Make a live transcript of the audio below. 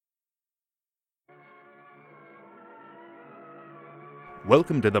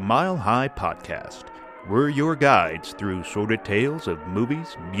Welcome to the Mile High Podcast. We're your guides through sordid tales of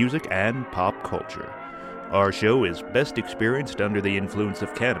movies, music, and pop culture. Our show is best experienced under the influence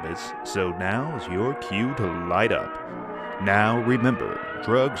of cannabis, so now is your cue to light up. Now remember,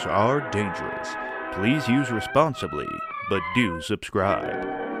 drugs are dangerous. Please use responsibly, but do subscribe.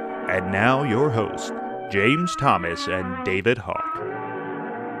 And now your hosts, James Thomas and David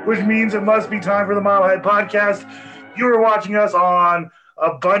Hawk. Which means it must be time for the Mile High Podcast. You are watching us on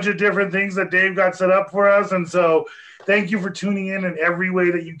a bunch of different things that Dave got set up for us, and so thank you for tuning in every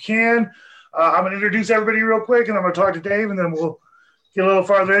way that you can. I'm going to introduce everybody real quick, and I'm going to talk to Dave, and then we'll get a little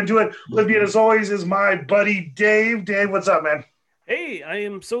farther into it. With me, as always, is my buddy Dave. Dave, what's up, man? Hey, I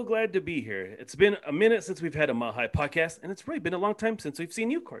am so glad to be here. It's been a minute since we've had a Mile High Podcast, and it's really been a long time since we've seen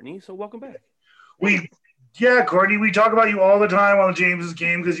you, Courtney, so welcome back. Yeah, Courtney, we talk about you all the time on the James's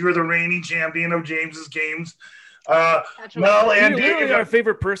Game because you were the reigning champion of James's Games. Mel and You're Dave, our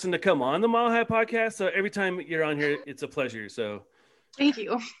favorite person to come on the Mile High Podcast, so every time you're on here, it's a pleasure. So, thank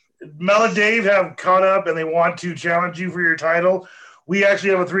you. Mel and Dave have caught up, and they want to challenge you for your title. We actually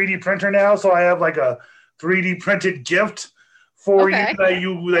have a 3D printer now, so I have like a 3D printed gift for you.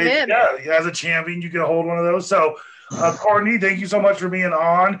 As a champion, you can hold one of those. So, Courtney, thank you so much for being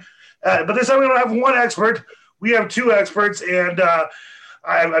on. But this time we don't have one expert; we have two experts, and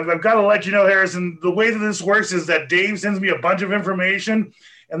I've got to let you know, Harrison, the way that this works is that Dave sends me a bunch of information,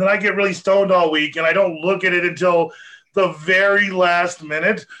 and then I get really stoned all week, and I don't look at it until the very last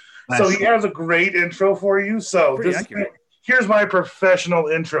minute. Nice. So he has a great intro for you. So here's my professional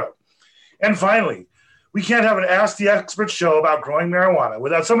intro. And finally, we can't have an Ask the Expert show about growing marijuana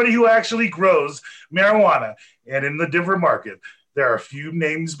without somebody who actually grows marijuana. And in the Denver market, there are a few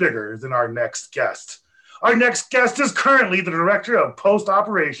names bigger than our next guest. Our next guest is currently the director of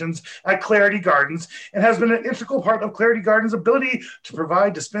post-operations at Clarity Gardens and has been an integral part of Clarity Gardens' ability to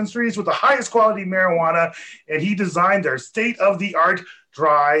provide dispensaries with the highest quality marijuana, and he designed their state-of-the-art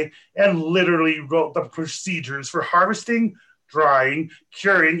dry and literally wrote the procedures for harvesting, drying,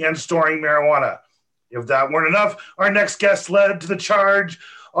 curing, and storing marijuana. If that weren't enough, our next guest led to the charge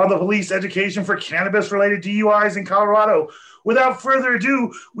on the police education for cannabis-related DUIs in Colorado. Without further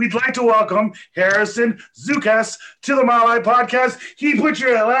ado, we'd like to welcome Harrison Zukas to the Mile High Podcast. He put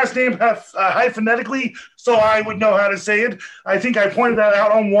your last name hyphenetically, so I would know how to say it. I think I pointed that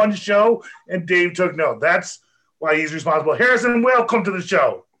out on one show, and Dave took note. That's why he's responsible. Harrison, welcome to the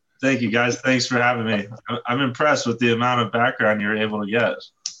show. Thank you, guys. Thanks for having me. I'm impressed with the amount of background you're able to get.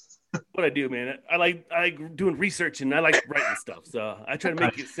 What I do, man, I like doing research, and I like writing stuff, so I try to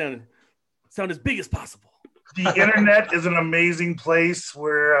make it sound as big as possible. The internet is an amazing place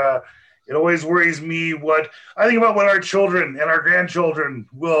where it always worries me what I think about what our children and our grandchildren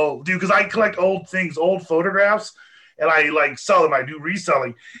will do, because I collect old things, old photographs, and I like sell them. I do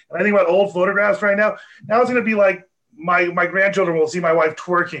reselling, and I think about old photographs right now. Now it's going to be like my grandchildren will see my wife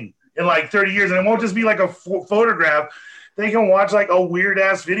twerking in like 30 years, and it won't just be like a photograph. They can watch like a weird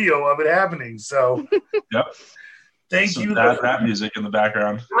ass video of it happening. So, yep. Thank you. Rap music in the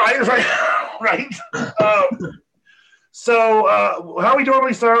background. Right. So how we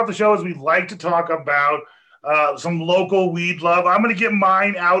normally start off the show is we like to talk about some local weed love. I'm going to get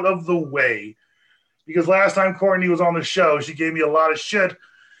mine out of the way because last time Courtney was on the show, she gave me a lot of shit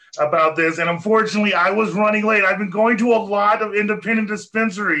about this. And unfortunately, I was running late. I've been going to a lot of independent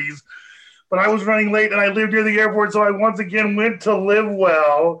dispensaries, but I was running late and I lived near the airport. So I once again went to Live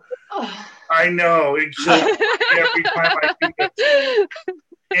Well. Oh. I know. It just every time I think it.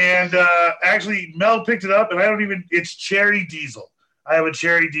 And actually, Mel picked it up, and it's Cherry Diesel. I have a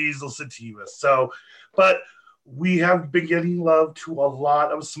Cherry Diesel sativa. So, but we have been getting love to a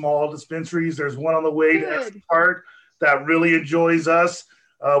lot of small dispensaries. There's one on the way to Exeter Park that really enjoys us.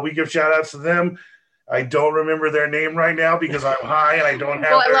 We give shout outs to them. I don't remember their name right now because I'm high and I don't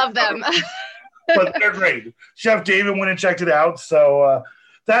have. Well, I love them. But they're great. Chef David went and checked it out. So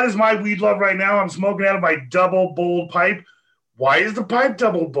that is my weed love right now. I'm smoking out of my double bold pipe. Why is the pipe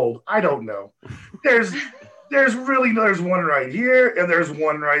double bold? I don't know. There's one right here and there's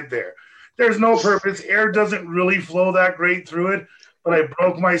one right there. There's no purpose. Air doesn't really flow that great through it, but I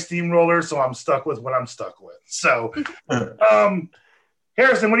broke my steamroller, so I'm stuck with what I'm stuck with. So,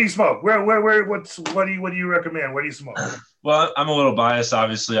 Harrison, what do you smoke? What do you recommend? What do you smoke? Well, I'm a little biased,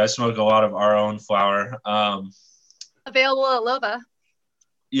 obviously. I smoke a lot of our own flower. Available at Lova.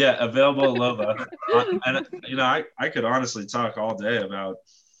 Yeah, available at Lova. And I could honestly talk all day about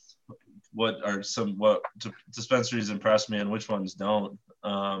what dispensaries impress me and which ones don't.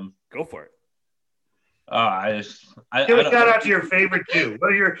 Go for it. Give a shout out to your favorite two.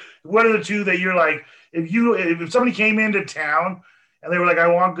 What are the two that you're like? If somebody came into town and they were like, I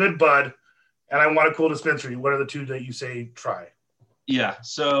want good bud and I want a cool dispensary. What are the two that you say try? Yeah.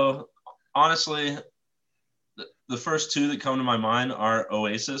 So honestly, the first two that come to my mind are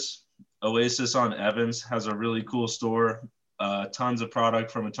Oasis. Oasis on Evans has a really cool store, tons of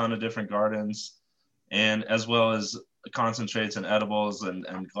product from a ton of different gardens, and as well as concentrates and edibles and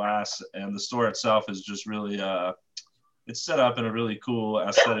glass. And the store itself is just really, it's set up in a really cool,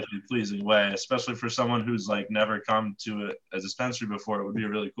 aesthetically pleasing way, especially for someone who's like never come to a dispensary before. It would be a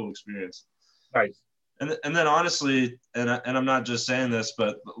really cool experience. Nice. And then honestly, and I'm not just saying this,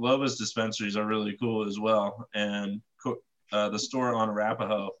 but Lova's dispensaries are really cool as well. And the store on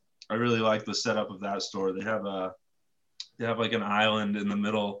Arapahoe, I really like the setup of that store. They have like an island in the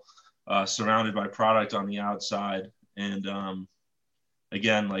middle, surrounded by product on the outside, and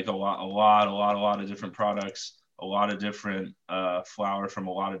again, like a lot of different products, a lot of different flower from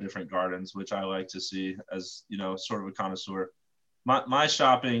a lot of different gardens, which I like to see as, you know, sort of a connoisseur. My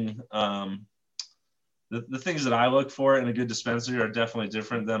shopping. The things that I look for in a good dispensary are definitely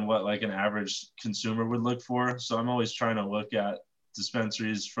different than what like an average consumer would look for. So I'm always trying to look at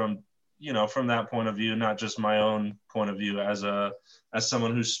dispensaries from that point of view, not just my own point of view as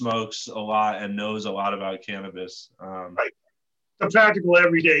someone who smokes a lot and knows a lot about cannabis. Right. The practical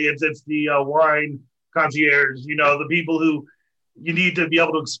everyday, it's the wine concierge, you know, the people who you need to be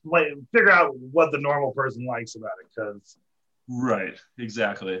able to figure out what the normal person likes about it. Because right,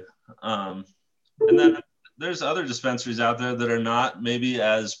 exactly. And then there's other dispensaries out there that are not maybe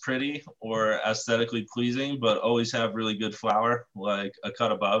as pretty or aesthetically pleasing, but always have really good flower, like A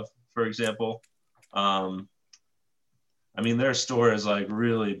Cut Above, for example. I mean, their store is like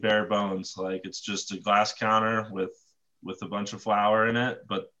really bare bones. Like it's just a glass counter with a bunch of flower in it,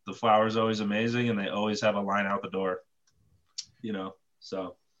 but the flower is always amazing, and they always have a line out the door, you know,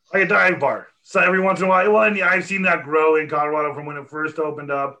 so. Like a dive bar. So every once in a while, well, and I've seen that grow in Colorado from when it first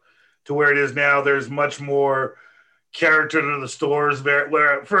opened up to where it is now. There's much more character to the stores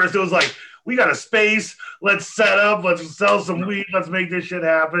where at first it was like, we got a space, let's set up, let's sell some weed, let's make this shit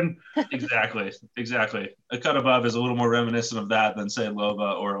happen. Exactly. A Cut Above is a little more reminiscent of that than say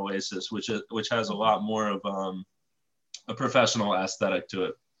Lova or Oasis, which has a lot more of a professional aesthetic to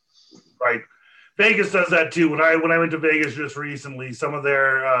it. Right. Vegas does that too. When I went to Vegas just recently, some of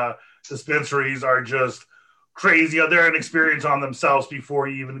their dispensaries are just crazy. They're an experience on themselves before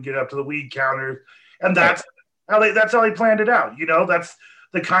you even get up to the weed counters, and that's how they planned it out. You know, that's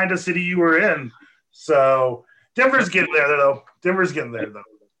the kind of city you were in. So Denver's getting there though.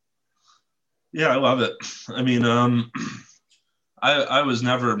 Yeah, I love it. I mean, I was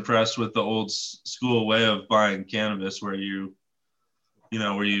never impressed with the old school way of buying cannabis, where you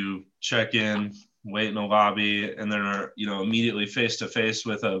check in, wait in a lobby, and then are, you know, immediately face to face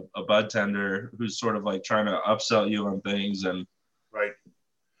with a bud tender who's sort of like trying to upsell you on things. And right.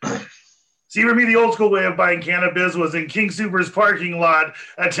 See, for me, the old school way of buying cannabis was in King Super's parking lot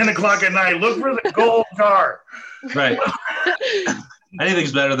at 10 o'clock at night. Look for the gold car. Right.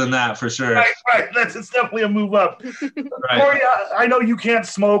 Anything's better than that for sure. Right. It's definitely a move up. Right. Corey, I know you can't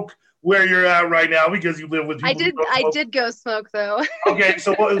smoke where you're at right now because you live with people. I did go smoke though. Okay,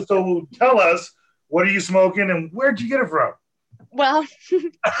 so tell us, what are you smoking and where'd you get it from? Well,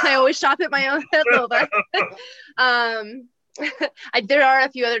 I always shop at my own Lova. There are a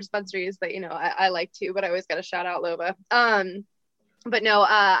few other dispensaries that, you know, I like too, but I always got to shout out Lova. But no,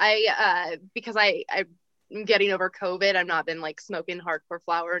 because I'm getting over COVID, I've not been like smoking hardcore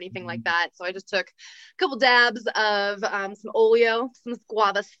flower or anything like that. So I just took a couple dabs of some Oleo, some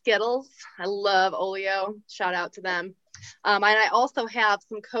guava Skittles. I love Oleo. Shout out to them. And I also have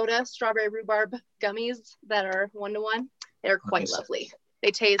some Coda strawberry rhubarb gummies that are 1-to-1. They're quite lovely. They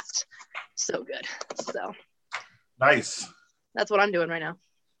taste so good. So nice. That's what I'm doing right now.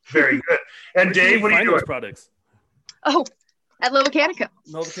 Very good. And Dave, what are you doing? Those products? Oh, at Nova Canica.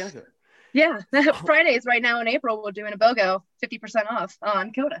 Nova Canica. Yeah, Fridays right now in April, we're doing a BOGO 50% off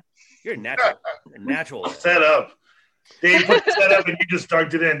on Coda. You're natural. You're natural. Set up. Dave put the set up and you just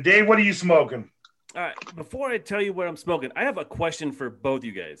dunked it in. Dave, what are you smoking? All right. Before I tell you what I'm smoking, I have a question for both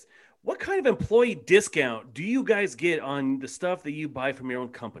you guys. What kind of employee discount do you guys get on the stuff that you buy from your own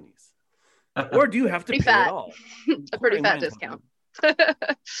companies? Or do you have to pay fat. it all? A pretty fat discount.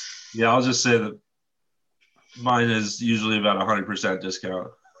 Yeah, I'll just say that mine is usually about 100% discount.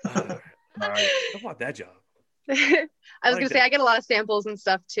 I want that job. I was going to say, I get a lot of samples and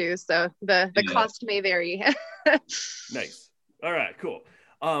stuff too, so the cost may vary. Nice. All right, cool.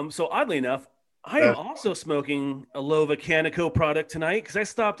 So oddly enough, I am also smoking a Lova Canico product tonight because I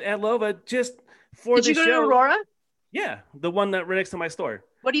stopped at Lova just for the show. Did you go to Aurora? Yeah, the one that right next to my store.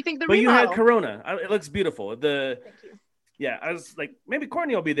 What do you think the But remodel? you had Corona. It looks beautiful. Thank you. Yeah, I was like, maybe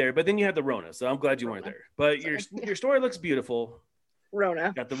Courtney will be there, but then you had the Rona, so I'm glad you weren't there. But your story looks beautiful.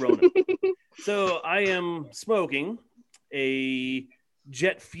 Rona. Got the Rona. So I am smoking a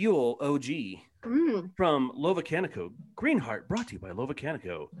Jet Fuel OG from Lova Canico. Green Heart, brought to you by Lova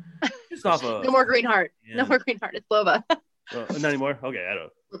Canico. Just off of, no more Green Heart. Yeah. No more Green Heart. It's Lova. Not anymore? Okay, I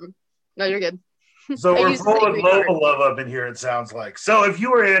don't. No, you're good. So we're full of Lova love up in here, it sounds like. So if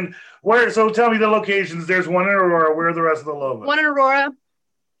you were in, so tell me the locations. There's one in Aurora. Where are the rest of the Lova? One in Aurora,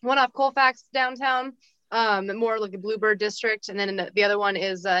 one off Colfax downtown, more like the Bluebird district. And then the other one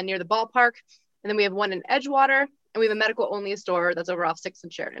is near the ballpark. And then we have one in Edgewater. And we have a medical-only store that's over off 6th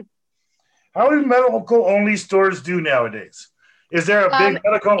and Sheridan. How do medical-only stores do nowadays? Is there a big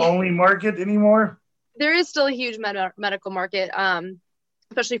medical-only market anymore? There is still a huge medical market,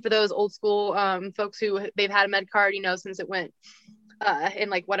 especially for those old school folks who they've had a med card, since it went in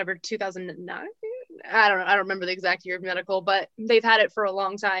 2009. I don't know. I don't remember the exact year of medical, but they've had it for a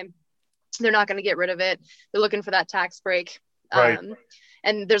long time. They're not going to get rid of it. They're looking for that tax break. Right.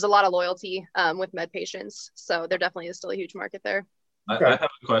 And there's a lot of loyalty with med patients. So there definitely is still a huge market there. I have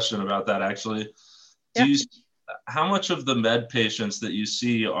a question about that, actually. How much of the med patients that you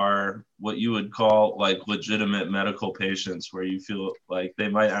see are what you would call legitimate medical patients, where you feel like they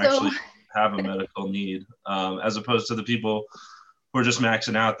might actually have a medical need, as opposed to the people who are just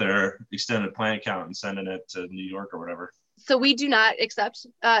maxing out their extended plant count and sending it to New York or whatever? So we do not accept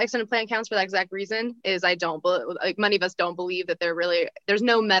extended plant counts for that exact reason. Is many of us don't believe that there's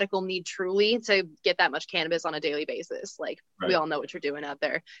no medical need truly to get that much cannabis on a daily basis. We all know what you're doing out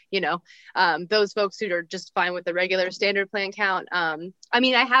there, those folks who are just fine with the regular standard plant count. I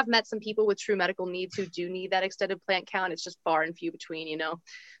have met some people with true medical needs who do need that extended plant count. It's just far and few between,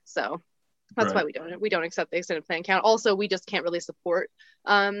 so that's why we don't accept the extended plant count. Also, we just can't really support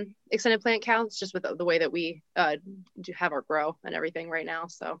extended plant counts just with the way that we do have our grow and everything right now.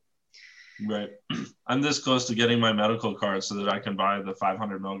 So, right, I'm this close to getting my medical card so that I can buy the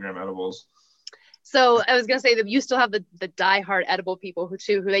 500 milligram edibles. So I was gonna say that you still have the diehard edible people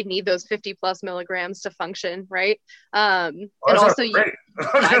who they need those 50 plus milligrams to function, right? And also,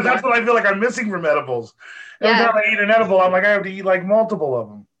 that's what I feel like I'm missing from edibles. Every time I eat an edible, I'm like I have to eat multiple of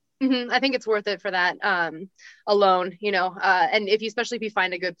them. I think it's worth it for that alone, and especially if you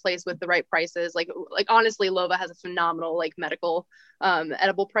find a good place with the right prices, like honestly, Lova has a phenomenal medical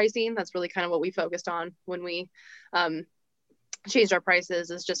edible pricing. That's really kind of what we focused on when we changed our prices,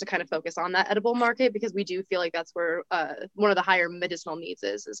 is just to kind of focus on that edible market, because we do feel like that's where one of the higher medicinal needs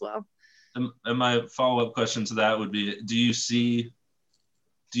is as well. And my follow-up question to that would be, do you see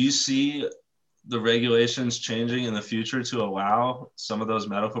the regulations changing in the future to allow some of those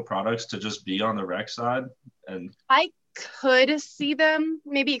medical products to just be on the rec side? And I could see them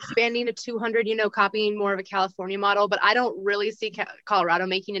maybe expanding to 200, copying more of a California model, but I don't really see Colorado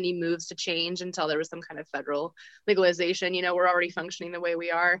making any moves to change until there was some kind of federal legalization. We're already functioning the way we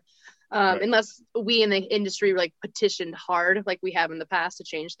are. Unless we in the industry petitioned hard like we have in the past to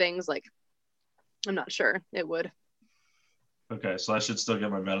change things, I'm not sure it would. Okay, so I should still get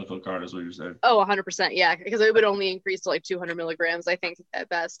my medical card, is what you're saying? Oh, 100%, yeah, because it would only increase to 200 milligrams, I think, at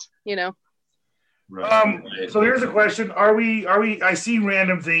best, Right. So here's a question: Are we? I see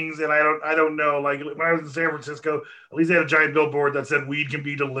random things, and I don't know. Like when I was in San Francisco, at least they had a giant billboard that said weed can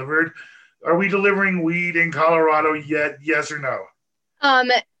be delivered. Are we delivering weed in Colorado yet? Yes or no?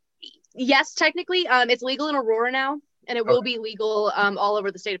 Yes, technically, it's legal in Aurora now. And it will be legal all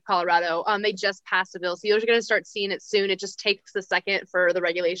over the state of Colorado. They just passed a bill, so you're going to start seeing it soon. It just takes a second for the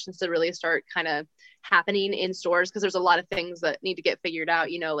regulations to really start kind of happening in stores, because there's a lot of things that need to get figured out,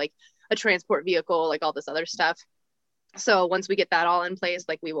 like a transport vehicle, all this other stuff. So once we get that all in place,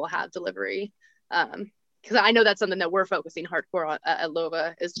 we will have delivery. Because I know that's something that we're focusing hardcore on at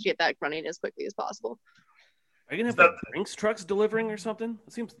Lova, is to get that running as quickly as possible. Are you going to have Brinks trucks delivering or something?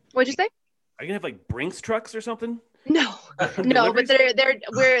 It seems. What'd you say? Are you going to have Brinks trucks or something? No, but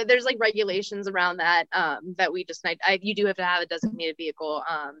there's regulations around that that we just you do have to have a designated vehicle.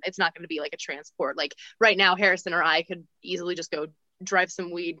 It's not going to be a transport. Right now, Harrison or I could easily just go drive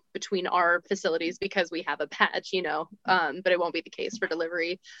some weed between our facilities because we have a badge, but it won't be the case for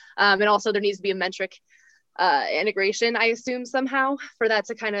delivery. And also there needs to be a metric integration, I assume, somehow for that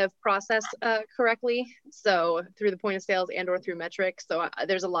to kind of process correctly. So through the point of sales and or through metrics. So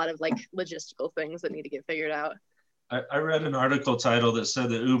there's a lot of logistical things that need to get figured out. I read an article title that said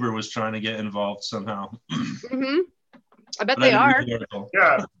that Uber was trying to get involved somehow. Mm-hmm. I bet they are.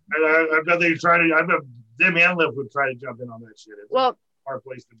 Yeah, I bet they try to. I bet Dim and Liv would try to jump in on that shit. It's a hard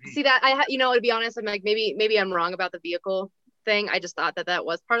place to be. See that to be honest, I'm maybe I'm wrong about the vehicle thing. I just thought that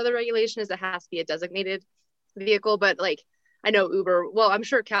was part of the regulation, is it has to be a designated vehicle, but like I know Uber, well, I'm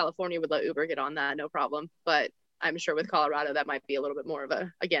sure California would let Uber get on that, no problem. But I'm sure with Colorado, that might be a little bit more of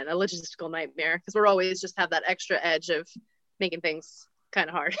a logistical nightmare because we're always just have that extra edge of making things kind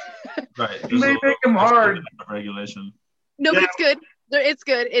of hard. Right. You may make them hard. Regulation. No, but it's good. It's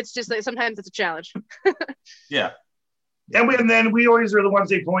good. It's just like sometimes it's a challenge. Yeah. And then we always are the ones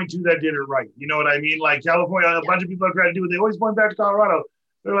they point to that did it right. You know what I mean? Like California, a bunch of people are trying to do it. They always point back to Colorado.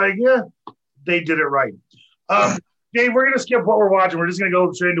 They're like, yeah, they did it right. Dave, we're going to skip what we're watching. We're just going to go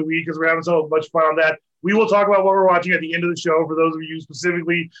straight into week because we're having so much fun on that. We will talk about what we're watching at the end of the show for those of you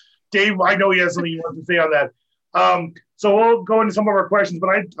specifically. Dave, I know he has something he wants to say on that. So we'll go into some of our questions, but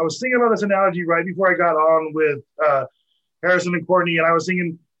I was thinking about this analogy right before I got on with Harrison and Courtney, and I was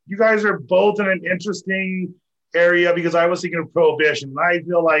thinking you guys are both in an interesting area because I was thinking of prohibition. And I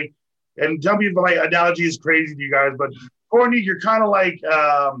feel like, and tell me if my analogy is crazy to you guys, but Courtney, you're kind of like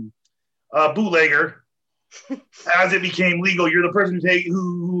a bootlegger. As it became legal, you're the person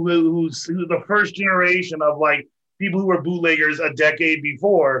who's the first generation of like people who were bootleggers a decade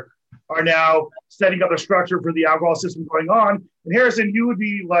before are now setting up a structure for the alcohol system going on. And Harrison, you would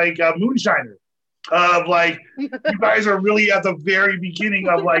be like a moonshiner of like, you guys are really at the very beginning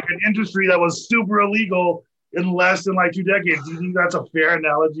of like an industry that was super illegal in less than like 2 decades. Do you think that's a fair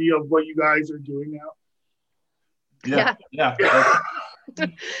analogy of what you guys are doing now? Yeah.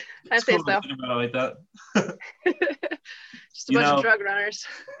 I say so. About it like that. Just a bunch of drug runners.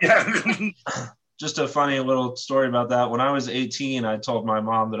 Yeah. Just a funny little story about that. When I was 18, I told my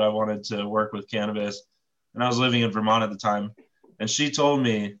mom that I wanted to work with cannabis, and I was living in Vermont at the time. And she told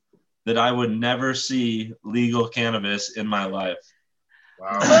me that I would never see legal cannabis in my life.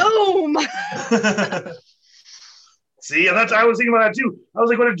 Wow. Boom. See, and I was thinking about that too. I was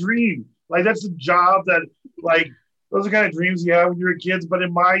like, what a dream. Like, that's a job that, like, those are kind of dreams you have when you're kids. But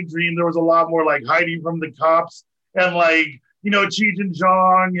in my dream, there was a lot more like hiding from the cops and like, you know, Cheech and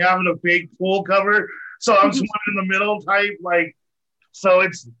Chong having a fake pool cover. So I'm swimming in the middle type. Like, so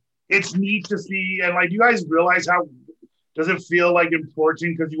it's neat to see. And like, do you guys realize how, does it feel like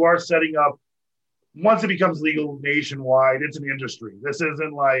important? Because you are setting up, once it becomes legal nationwide, it's an industry. This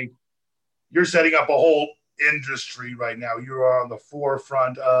isn't like you're setting up a whole industry right now. You are on the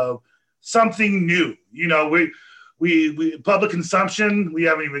forefront of something new. You know, we public consumption, we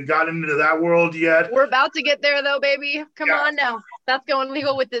haven't even gotten into that world yet. We're about to get there though, baby. Come on now. That's going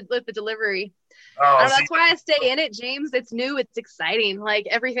legal with the delivery. That's why I stay in it, James. It's new, it's exciting. Like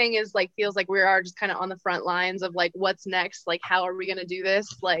everything is like, feels like we are just kind of on the front lines of like, what's next? Like, how are we going to do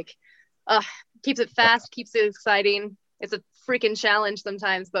this? Like, keeps it fast, keeps it exciting. It's a freaking challenge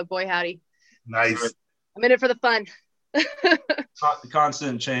sometimes, but boy, howdy. Nice. I'm in it for the fun.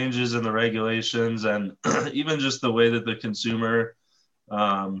 Constant changes in the regulations and even just the way that the consumer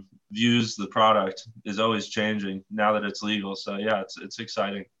views the product is always changing now that it's legal. So yeah, it's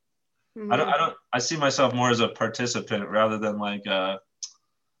exciting. Mm-hmm. I see myself more as a participant rather than like a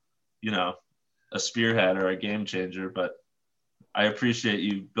spearhead or a game changer, but I appreciate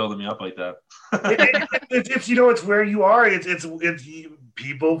you building me up like that. It's it's where you are. It's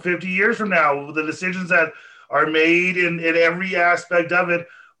people 50 years from now, the decisions that are made in every aspect of it,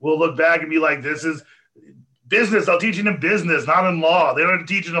 will look back and be like, this is business. I'll teach it in business, not in law. They don't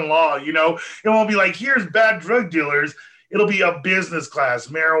teach it in law, you know? It won't be like, here's bad drug dealers. It'll be a business class,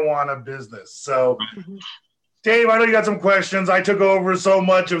 marijuana business. So, Dave, I know you got some questions. I took over so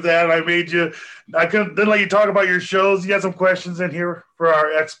much of that. I couldn't let you talk about your shows. You got some questions in here for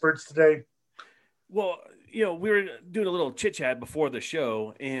our experts today? Well, we were doing a little chit chat before the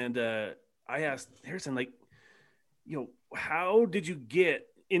show, and I asked Harrison, like, how did you get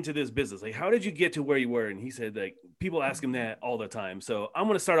into this business? Like, how did you get to where you were? And he said, like, people ask him that all the time. So I'm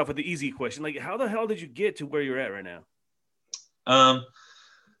going to start off with the easy question. Like, how the hell did you get to where you're at right now? And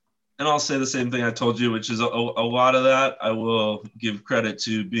I'll say the same thing I told you, which is a lot of that I will give credit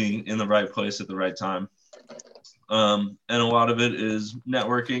to being in the right place at the right time. And a lot of it is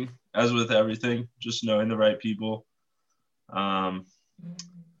networking, as with everything, just knowing the right people.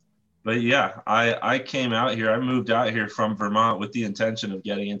 But yeah, I came out here. I moved out here from Vermont with the intention of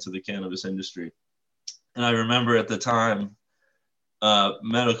getting into the cannabis industry. And I remember at the time,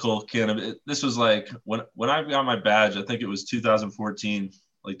 medical cannabis, this was like when I got my badge, I think it was 2014,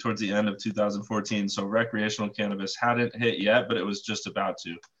 like towards the end of 2014. So recreational cannabis hadn't hit yet, but it was just about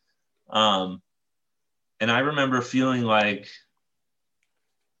to. And I remember feeling like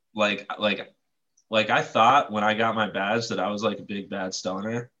I thought when I got my badge that I was like a big bad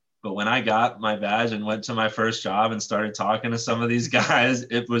stoner. But when I got my badge and went to my first job and started talking to some of these guys,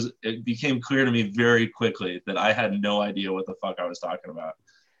 it became clear to me very quickly that I had no idea what the fuck I was talking about.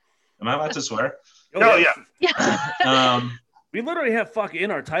 Am I allowed to swear? Yeah. We literally have fuck in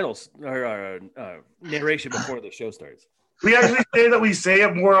our titles, our narration before the show starts. We actually say that we say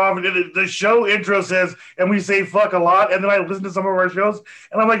it more often. The show intro says, and we say fuck a lot. And then I listen to some of our shows,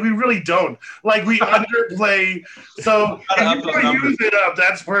 and I'm like, we really don't. Like, we underplay. So if you want to use it up,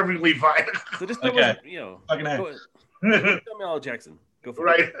 that's perfectly fine. So just Samuel L. Jackson. Go for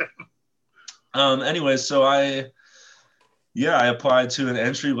it. Anyway, so I applied to an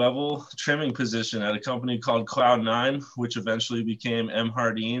entry-level trimming position at a company called Cloud9, which eventually became M.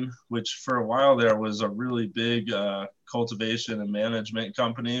 Hardeen, which for a while there was a really big cultivation and management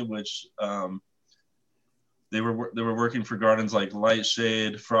company, which they were working for gardens like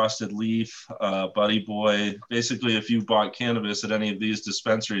Lightshade, Frosted Leaf, Buddy Boy. Basically, if you bought cannabis at any of these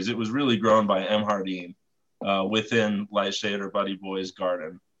dispensaries, it was really grown by M. Hardeen within Lightshade or Buddy Boy's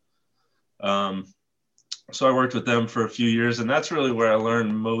garden. So I worked with them for a few years, and that's really where I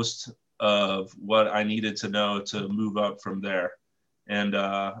learned most of what I needed to know to move up from there. And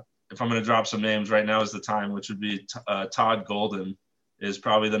if I'm going to drop some names, right now is the time, which would be Todd Golden is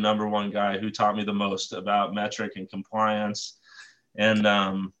probably the number one guy who taught me the most about metric and compliance, and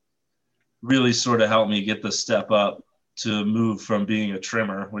really sort of helped me get the step up to move from being a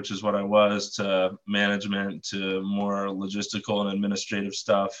trimmer, which is what I was, to management, to more logistical and administrative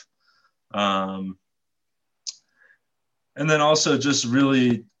stuff. And then also just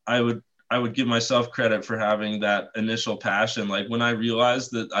really, I would give myself credit for having that initial passion. Like when I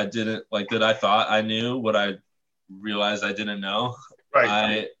realized that I didn't, like that I thought I knew what I realized I didn't know.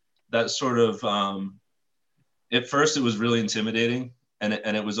 Right. That sort of, at first it was really intimidating, and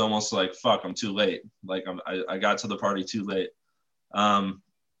it was almost like, fuck, I'm too late. Like I got to the party too late.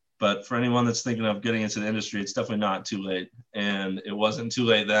 But for anyone that's thinking of getting into the industry, it's definitely not too late. And it wasn't too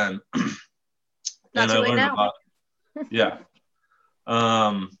late then. And I learned a lot. Yeah.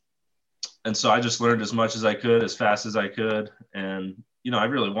 And so I just learned as much as I could, as fast as I could. And, I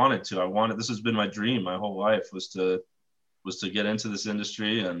really wanted to. This has been my dream my whole life, was to get into this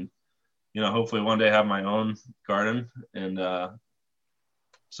industry and, hopefully one day have my own garden. And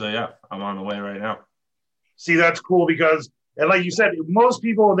so, yeah, I'm on the way right now. See, that's cool because, and like you said, most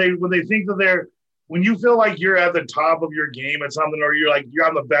people, when they think that when you feel like you're at the top of your game at something, or you're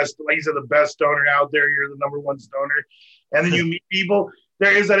the best, like you said, the best stoner out there, you're the number one stoner, and then you meet people,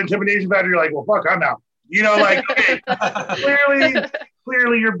 there is that intimidation factor. You're like, well, fuck, I'm out. Okay,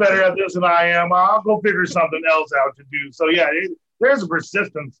 clearly you're better at this than I am. I'll go figure something else out to do. So yeah, there's a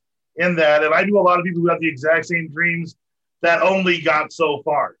persistence in that. And I knew a lot of people who had the exact same dreams that only got so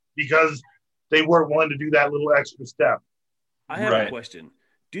far because they weren't willing to do that little extra step. I have a question.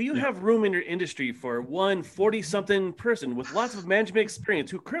 Do you have room in your industry for one 40-something person with lots of management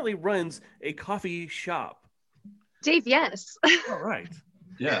experience who currently runs a coffee shop? Dave, yes. All right.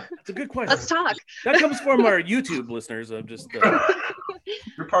 Yeah. It's a good question. Let's talk. That comes from our YouTube listeners. I'm just...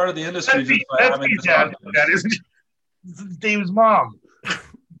 You're part of the industry. That isn't Dave's mom.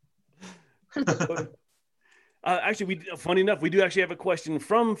 Actually, funny enough, we do actually have a question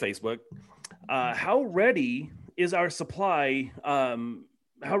from Facebook. How ready is our supply...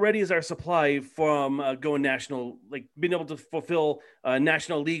 how ready is our supply from going national, like being able to fulfill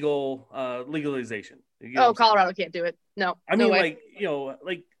national legalization? Colorado can't do it. No. I mean, like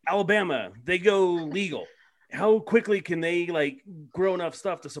Alabama, they go legal. How quickly can they grow enough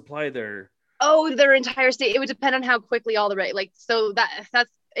stuff to supply their entire state? It would depend on how quickly all the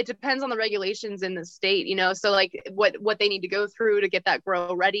it depends on the regulations in the state, so what they need to go through to get that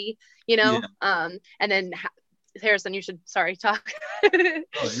grow ready, and then Harrison, you should talk. Oh,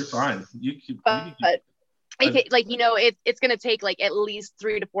 you're fine. It's going to take at least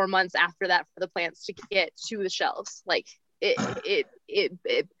 3 to 4 months after that for the plants to get to the shelves.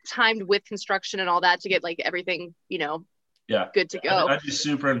 It timed with construction and all that to get everything, good to go. I'd be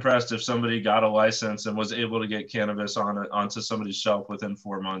super impressed if somebody got a license and was able to get cannabis onto somebody's shelf within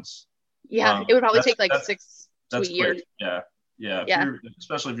 4 months. Yeah, it would probably take 6 to a year. Yeah.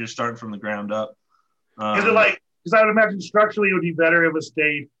 Especially if you're starting from the ground up. Is it because I would imagine structurally it would be better if a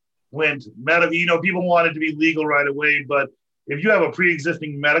state went medical. People want it to be legal right away, but if you have a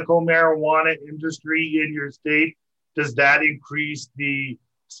pre-existing medical marijuana industry in your state, does that increase the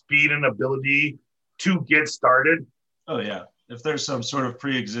speed and ability to get started? Oh yeah, if there's some sort of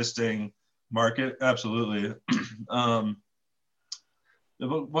pre-existing market, absolutely.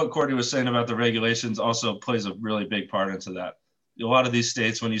 What Courtney was saying about the regulations also plays a really big part into that. A lot of these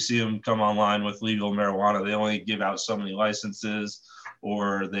states, when you see them come online with legal marijuana, they only give out so many licenses,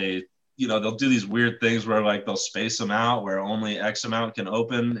 or they'll do these weird things where they'll space them out where only X amount can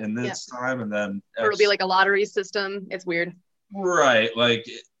open in this time, and then or it'll be like a lottery system. It's weird. Right.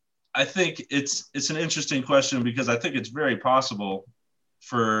 I think it's an interesting question, because I think it's very possible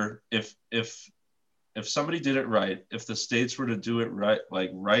for if somebody did it right, if the states were to do it right,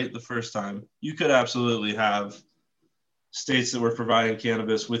 like right the first time, you could absolutely have states that were providing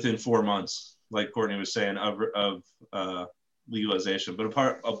cannabis within 4 months, like Courtney was saying, of legalization. But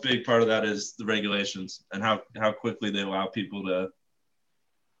a big part of that is the regulations and how quickly they allow people to,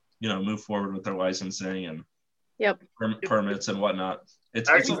 move forward with their licensing and permits and whatnot. It's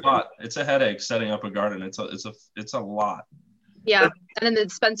a lot. It's a headache setting up a garden. It's a lot. Yeah, and then the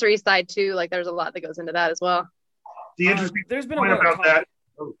dispensary side too. Like, there's a lot that goes into that as well. The interesting there's been point a lot about of talk, that.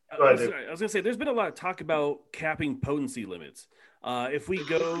 I was gonna say there's been a lot of talk about capping potency limits. If we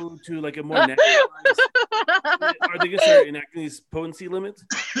go to like a more naturalized, are they gonna start enacting these potency limits?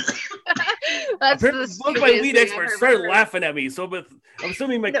 That's both my lead experts started laughing at me, so I'm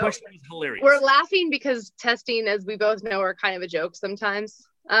assuming my question is hilarious. We're laughing because testing, as we both know, are kind of a joke sometimes.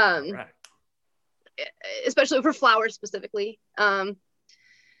 Right. Especially for flowers specifically. That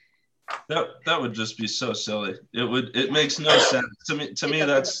would just be so silly. It makes no sense to me.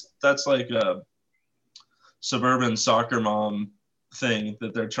 That's like a suburban soccer mom thing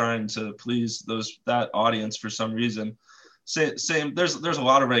that they're trying to please that audience for some reason. Same. There's a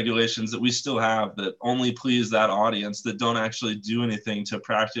lot of regulations that we still have that only please that audience, that don't actually do anything to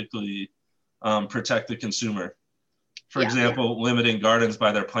practically protect the consumer. For example, limiting gardens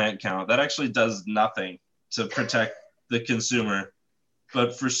by their plant count, that actually does nothing to protect the consumer.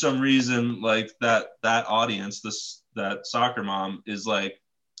 But for some reason, like that audience, that soccer mom is like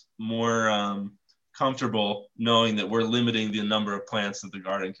more comfortable knowing that we're limiting the number of plants that the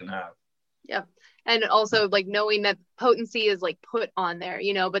garden can have. Yeah. And also like knowing that potency is like put on there,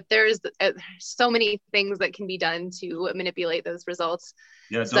 but there's so many things that can be done to manipulate those results.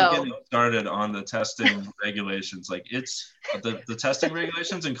 Yeah, don't get me started on the testing regulations. Like, it's the testing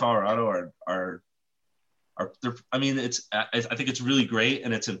regulations in Colorado are I think it's really great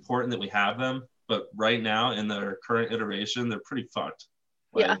and it's important that we have them, but right now in their current iteration, they're pretty fucked.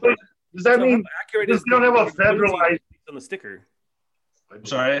 Does that mean you don't have a federalized on the sticker? I'm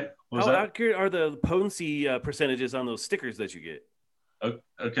sorry. How accurate are the potency percentages on those stickers that you get?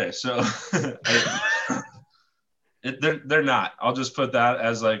 Okay, so they're not. I'll just put that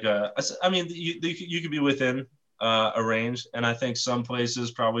as like you could be within a range, and I think some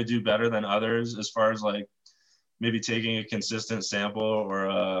places probably do better than others as far as like maybe taking a consistent sample or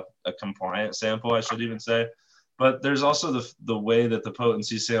a compliant sample, I should even say. But there's also the way that the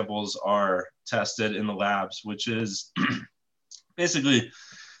potency samples are tested in the labs, which is basically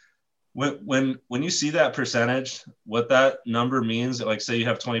when you see that percentage, what that number means, like say you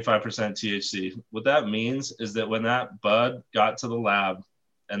have 25% THC, what that means is that when that bud got to the lab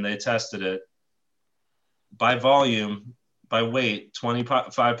and they tested it, by volume, by weight,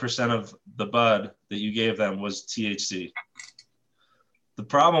 25% of the bud that you gave them was THC. The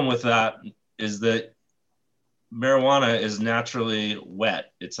problem with that is that marijuana is naturally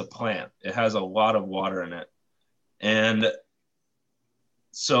wet. It's a plant. It has a lot of water in it. And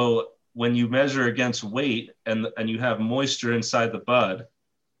so when you measure against weight and you have moisture inside the bud,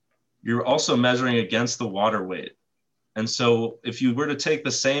 you're also measuring against the water weight. And so if you were to take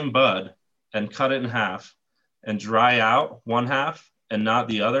the same bud and cut it in half and dry out one half and not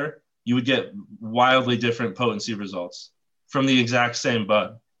the other, you would get wildly different potency results from the exact same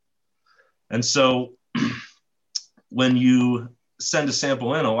bud. And so when you send a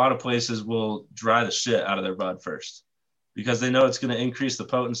sample in, a lot of places will dry the shit out of their bud first because they know it's going to increase the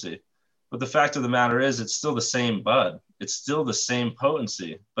potency. But the fact of the matter is, it's still the same bud. It's still the same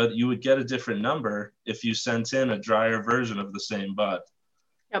potency, but you would get a different number if you sent in a drier version of the same bud.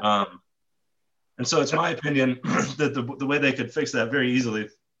 Yep. And so it's my opinion that the way they could fix that very easily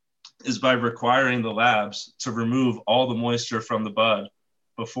is by requiring the labs to remove all the moisture from the bud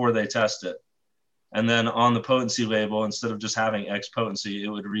before they test it. And then on the potency label, instead of just having X potency, it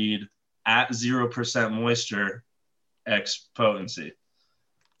would read at 0% moisture, X potency.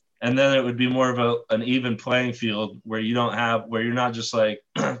 And then it would be more of an even playing field where you're not just like,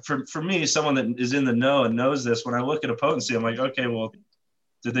 for me, someone that is in the know and knows this, when I look at a potency, I'm like, okay, well,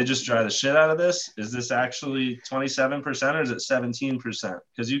 did they just dry the shit out of this? Is this actually 27% or is it 17%?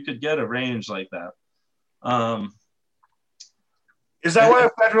 Because you could get a range like that. Is that why a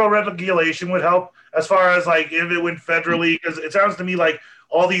federal regulation would help as far as like if it went federally? Because it sounds to me like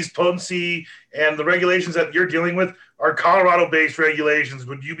all these potency and the regulations that you're dealing with are Colorado-based regulations.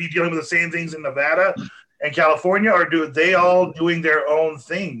 Would you be dealing with the same things in Nevada and California, or do they all doing their own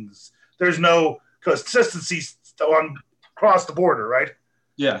things? There's no consistency across the border, right?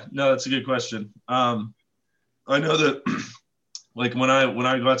 Yeah, no, that's a good question. I know that like when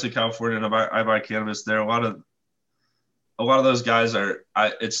I go out to California and I buy cannabis there, a lot of those guys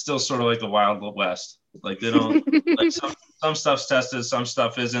it's still sort of like the Wild West. Like they don't like some stuff's tested, some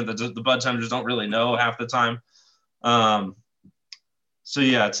stuff isn't. The bud tenders don't really know half the time. So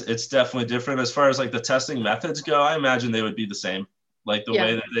yeah, it's definitely different. As far as like the testing methods go, I imagine they would be the same. Like the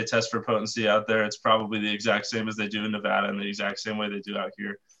way that they test for potency out there, it's probably the exact same as they do in Nevada and the exact same way they do out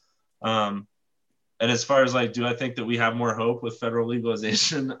here. And as far as like, do I think that we have more hope with federal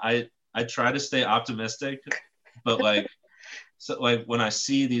legalization? I try to stay optimistic, but like when I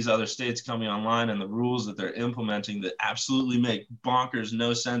see these other states coming online and the rules that they're implementing that absolutely make bonkers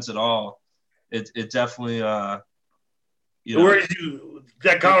no sense at all, it definitely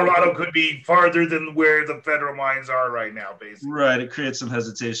that Colorado could be farther than where the federal mines are right now, basically. Right, it creates some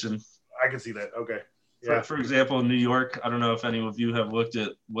hesitation. I can see that. Okay. Yeah. For example, in New York, I don't know if any of you have looked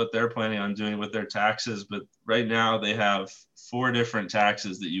at what they're planning on doing with their taxes, but right now they have 4 different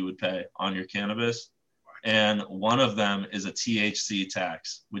taxes that you would pay on your cannabis. And one of them is a THC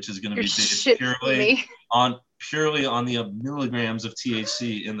tax, which is going to be based purely on the milligrams of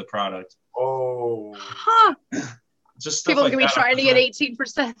THC in the product. Oh. Huh. Just people like are going to be trying to get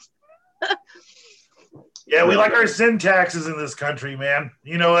 18%. Yeah, we like our sin taxes in this country, man.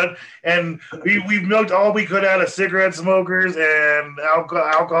 You know what? And we've milked all we could out of cigarette smokers and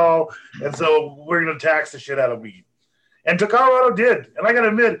alcohol, and so we're going to tax the shit out of weed. And Colorado did. And I got to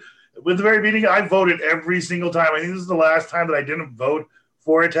admit, with the very beginning, I voted every single time. I think this is the last time that I didn't vote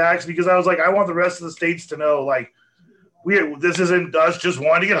for a tax because I was like, I want the rest of the states to know, like, this isn't us just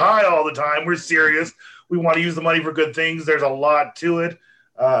wanting to get high all the time. We're serious. We want to use the money for good things. There's a lot to it.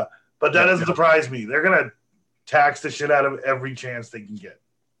 But that doesn't surprise me. They're going to tax the shit out of every chance they can get.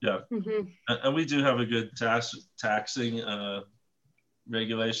 Yeah. Mm-hmm. And we do have a good taxing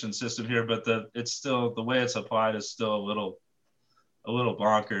regulation system here, but it's still, the way it's applied is still a little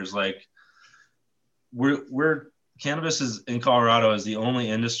bonkers. Like cannabis is in Colorado is the only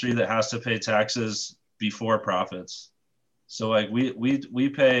industry that has to pay taxes before profits. So like we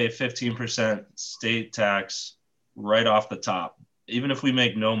pay 15% state tax right off the top, even if we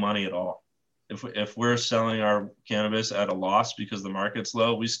make no money at all. If we're selling our cannabis at a loss because the market's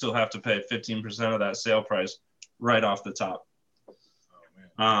low, we still have to pay 15% of that sale price right off the top.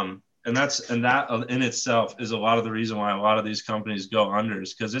 And that in itself is a lot of the reason why a lot of these companies go under,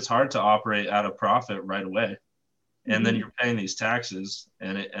 is because it's hard to operate at a profit right away. And then you're paying these taxes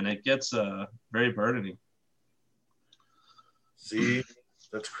and it gets very burdening. See,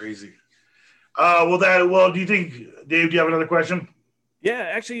 that's crazy. Do you think, Dave, do you have another question?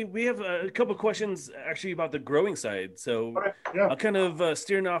 Yeah, actually, we have a couple of questions actually about the growing side. So I'll kind of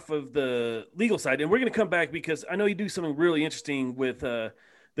steering off of the legal side, and we're going to come back because I know you do something really interesting with the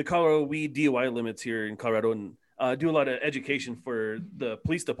Colorado weed DUI limits here in Colorado, and do a lot of education for the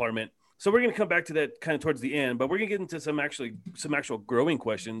police department. So we're going to come back to that kind of towards the end, but we're going to get into some actual growing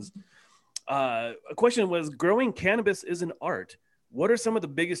questions. A question was, growing cannabis is an art. What are some of the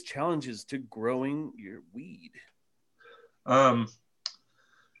biggest challenges to growing your weed? What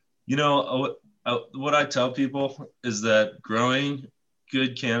I tell people is that growing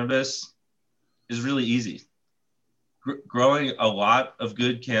good cannabis is really easy. Growing a lot of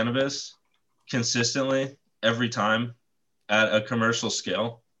good cannabis consistently every time at a commercial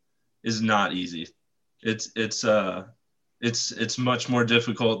scale is not easy. It's much more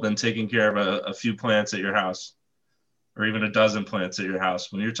difficult than taking care of a few plants at your house, or even a dozen plants at your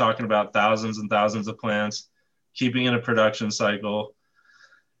house. When you're talking about thousands and thousands of plants, keeping in a production cycle,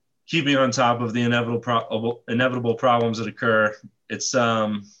 keeping on top of the inevitable problems that occur, it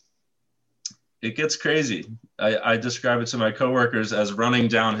gets crazy. I describe it to my coworkers as running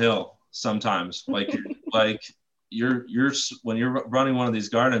downhill sometimes. Like you're when you're running one of these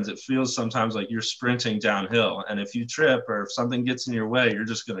gardens, it feels sometimes like you're sprinting downhill. And if you trip or if something gets in your way, you're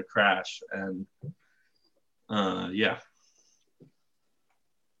just going to crash. And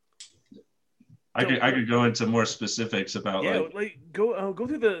I could go into more specifics about go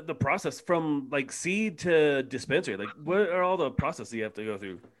through the process from like seed to dispensary. Like, what are all the processes you have to go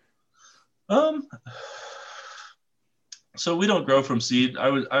through? So we don't grow from seed.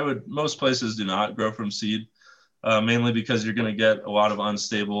 Most places do not grow from seed, mainly because you're going to get a lot of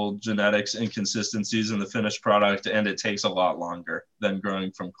unstable genetics inconsistencies in the finished product, and it takes a lot longer than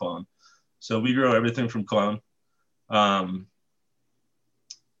growing from clone. So we grow everything from clone.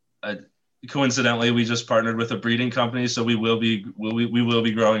 Coincidentally, we just partnered with a breeding company, so we will be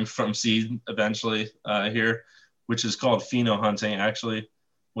growing from seed eventually here, which is called pheno hunting. Actually,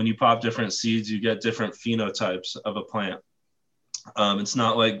 when you pop different seeds, you get different phenotypes of a plant. It's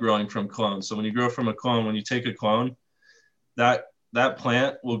not like growing from clones. So when you grow from a clone, when you take a clone, that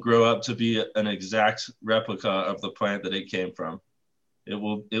plant will grow up to be an exact replica of the plant that it came from. It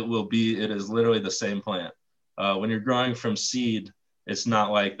is literally the same plant. When you're growing from seed, it's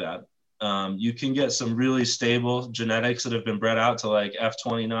not like that. You can get some really stable genetics that have been bred out to like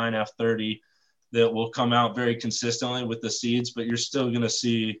F29, F30 that will come out very consistently with the seeds, but you're still going to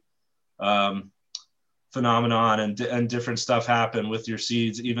see phenomenon and different stuff happen with your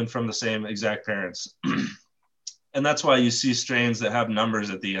seeds, even from the same exact parents. And that's why you see strains that have numbers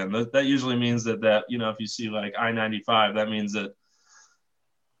at the end. That usually means that, you know, if you see like I-95, that means that,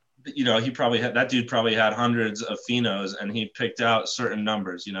 you know, that dude probably had hundreds of phenos and he picked out certain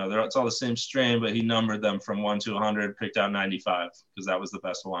numbers. You know, it's all the same strain, but he numbered them from 1 to 100, picked out 95 because that was the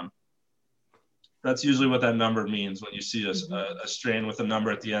best one. That's usually what that number means when you see a strain with a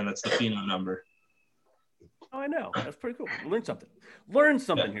number at the end. That's the pheno number. Oh, I know. That's pretty cool. Learn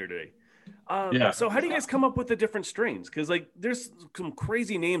something here today. So how do you guys come up with the different strains? Because like there's some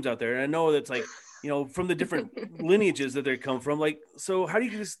crazy names out there, and I know that's like, you know, from the different lineages that they come from. Like, so how do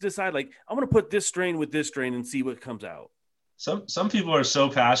you just decide like I'm going to put this strain with this strain and see what comes out? Some people are so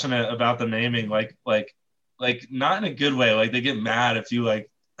passionate about the naming, like not in a good way. Like they get mad if you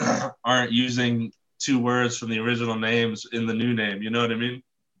like aren't using 2 words from the original names in the new name. You know what I mean?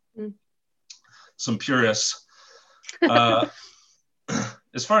 Mm. Some purists.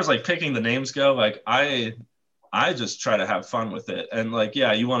 As far as like picking the names go, like I just try to have fun with it. And like,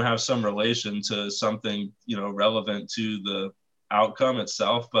 yeah, you want to have some relation to something, you know, relevant to the outcome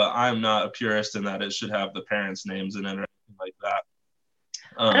itself, but I'm not a purist in that it should have the parents' names in it or anything like that.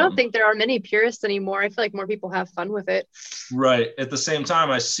 I don't think there are many purists anymore. I feel like more people have fun with it. Right. At the same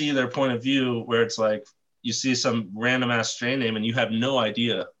time, I see their point of view where it's like, you see some random ass strain name and you have no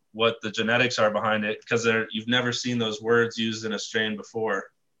idea what the genetics are behind it because you've never seen those words used in a strain before.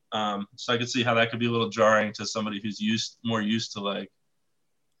 So I could see how that could be a little jarring to somebody who's more used to like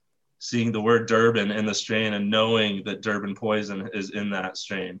seeing the word Durban in the strain and knowing that Durban poison is in that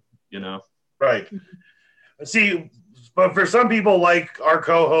strain, you know? Right. See, but for some people like our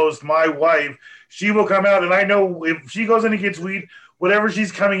co-host, my wife, she will come out and I know if she goes in and gets weed, whatever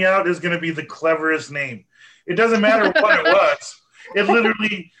she's coming out is going to be the cleverest name. It doesn't matter what it was. It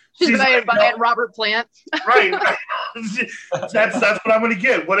literally... She's like, buying Robert Plant. Right. That's what I'm going to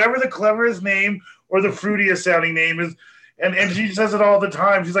get. Whatever the cleverest name or the fruitiest sounding name is. And she says it all the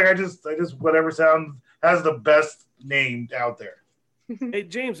time. She's like, I just whatever sound has the best name out there. Hey,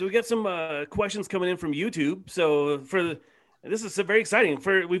 James, we got some questions coming in from YouTube. So this is very exciting.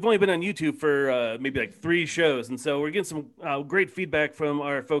 We've only been on YouTube for maybe like 3 shows. And so we're getting some great feedback from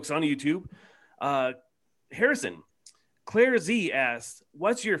our folks on YouTube. Harrison. Claire Z asks,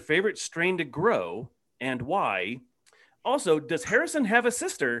 what's your favorite strain to grow and why? Also, does Harrison have a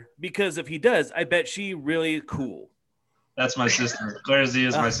sister? Because if he does, I bet she really cool. That's my sister. Claire Z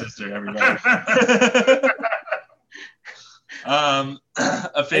is my sister, everybody.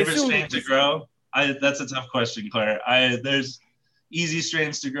 A favorite strain to grow? That's a tough question, Claire. There's easy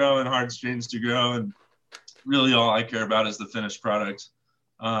strains to grow and hard strains to grow, and really all I care about is the finished product.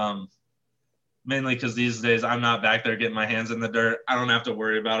 Mainly because these days I'm not back there getting my hands in the dirt. I don't have to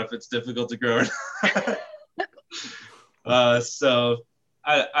worry about if it's difficult to grow. So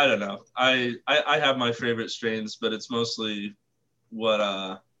I don't know. I have my favorite strains, but it's mostly what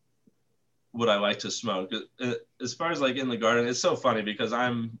I like to smoke. As far as like in the garden, it's so funny because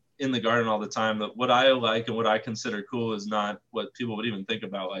I'm in the garden all the time. That what I like and what I consider cool is not what people would even think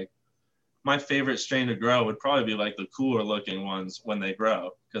about. Like my favorite strain to grow would probably be like the cooler looking ones when they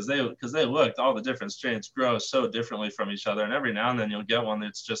grow, because they looked, all the different strains grow so differently from each other, and every now and then you'll get one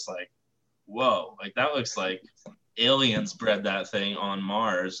that's just like, whoa, like that looks like aliens bred that thing on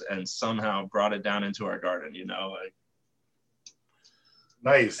Mars and somehow brought it down into our garden, you know? Like,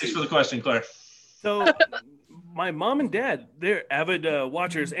 nice. Thanks for the question, Claire. So my mom and dad, they're avid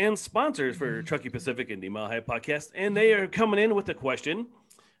watchers and sponsors for Truckee Pacific and the Mile High Podcast, and they are coming in with a question.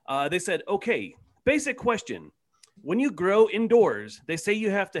 They said, okay, basic question. When you grow indoors, they say you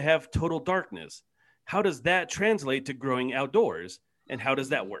have to have total darkness. How does that translate to growing outdoors? And how does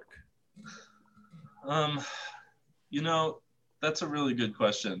that work? You know, that's a really good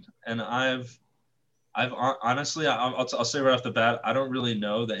question. And I've honestly, I'll say right off the bat, I don't really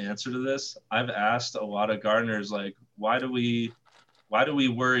know the answer to this. I've asked a lot of gardeners, like, why do we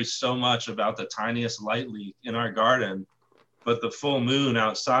worry so much about the tiniest light leak in our garden? But the full moon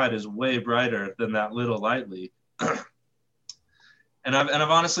outside is way brighter than that little light leak. And I've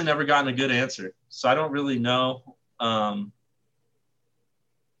honestly never gotten a good answer. So I don't really know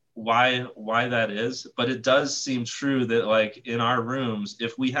why that is, but it does seem true that like in our rooms,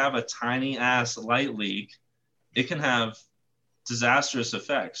 if we have a tiny ass light leak, it can have disastrous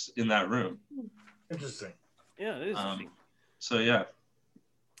effects in that room. Interesting. Yeah, it is interesting. So yeah.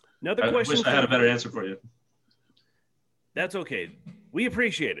 Another question. I wish I had a better answer for you. That's okay. We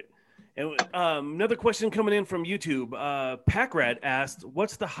appreciate it. And another question coming in from YouTube. Packrat asked,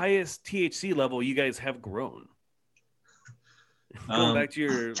 "What's the highest THC level you guys have grown?" Going back to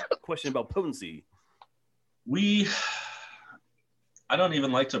your question about potency. I don't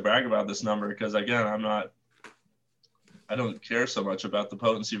even like to brag about this number because, again, I don't care so much about the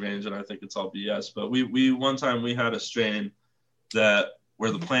potency range, and I think it's all BS. But one time we had a strain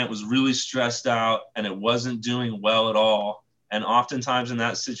where the plant was really stressed out and it wasn't doing well at all. And oftentimes in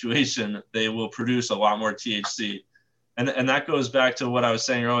that situation, they will produce a lot more THC. And that goes back to what I was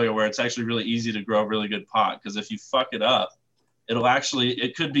saying earlier, where it's actually really easy to grow really good pot, because if you fuck it up,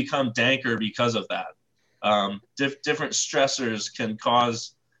 it could become danker because of that. Different stressors can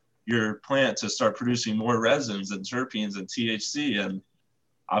cause your plant to start producing more resins and terpenes and THC. And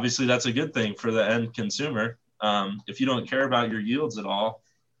obviously that's a good thing for the end consumer. If you don't care about your yields at all,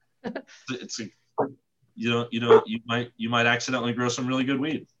 you might accidentally grow some really good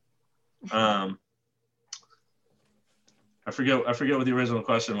weed. I forget what the original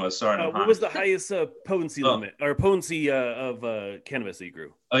question was. Sorry. What was the highest potency limit or potency of cannabis that you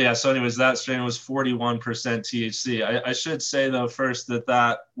grew? Oh yeah. So anyways, that strain was 41% THC. I should say though first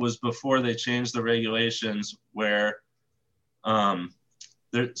that was before they changed the regulations where, so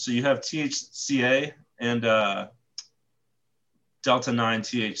you have THCA and Delta 9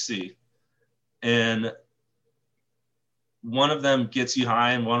 THC, and one of them gets you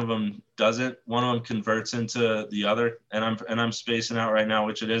high and one of them doesn't. One of them converts into the other, and I'm spacing out right now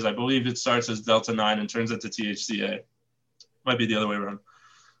which it is. I believe it starts as Delta 9 and turns into THCA. Might be the other way around.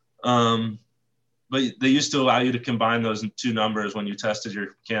 But they used to allow you to combine those two numbers when you tested your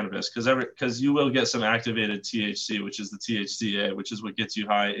cannabis, because you will get some activated THC, which is the THCA, which is what gets you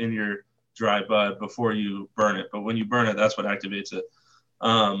high in your dry bud before you burn it. But when you burn it, that's what activates it.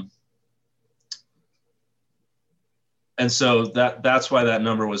 And so that's why that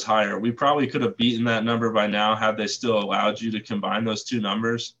number was higher. We probably could have beaten that number by now had they still allowed you to combine those two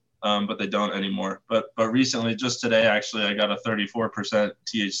numbers, but they don't anymore. But recently, just today, actually, I got a 34%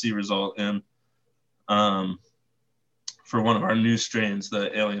 THC result in for one of our new strains,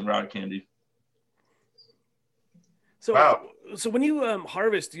 the Alien Rod Candy. So, wow. So when you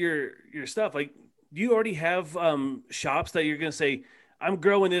harvest your stuff, like, do you already have shops that you're going to say, I'm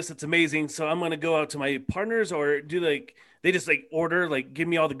growing this, it's amazing, so I'm going to go out to my partners, or do they just order, give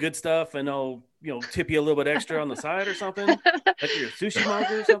me all the good stuff and I'll, tip you a little bit extra on the side or something? Like your sushi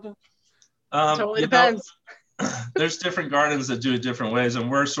market or something? Totally depends. There's different gardens that do it different ways, and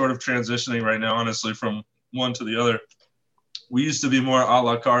we're sort of transitioning right now, honestly, from one to the other. We used to be more a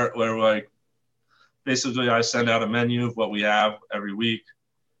la carte, where basically I send out a menu of what we have every week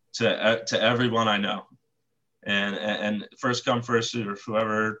to everyone I know. And first come first serve.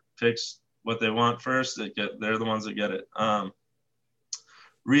 Whoever picks what they want first, they're the ones that get it.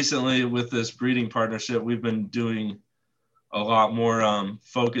 Recently, with this breeding partnership, we've been doing a lot more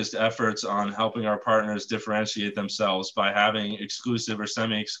focused efforts on helping our partners differentiate themselves by having exclusive or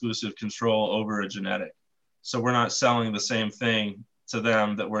semi-exclusive control over a genetic. So we're not selling the same thing to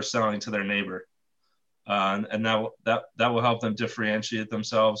them that we're selling to their neighbor, and that will help them differentiate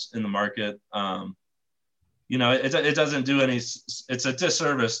themselves in the market. It doesn't do any. It's a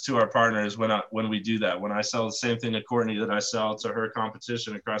disservice to our partners when we do that. When I sell the same thing to Courtney that I sell to her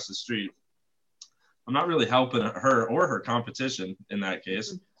competition across the street, I'm not really helping her or her competition in that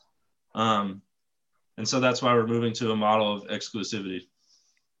case. And so that's why we're moving to a model of exclusivity.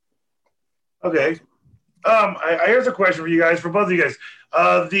 Okay. Here's a question for you guys, for both of you guys.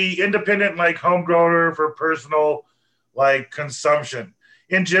 The independent, home grower for personal, consumption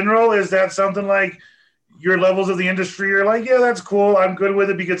in general, is that something your levels of the industry are yeah, that's cool, I'm good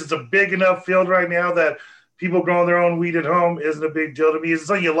with it, because it's a big enough field right now that people growing their own weed at home isn't a big deal to me? Is it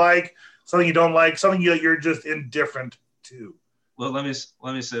something you like, something you don't like, something you're just indifferent to? Well, let me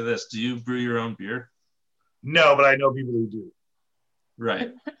say this. Do you brew your own beer? No, but I know people who do.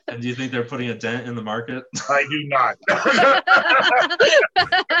 Right. And do you think they're putting a dent in the market? I do not.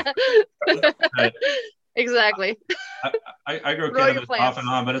 Right. Exactly. I grow cannabis off and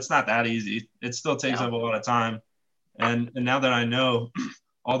on, but it's not that easy. It still takes up a lot of time. And now that I know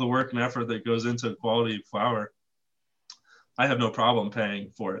all the work and effort that goes into quality flower, I have no problem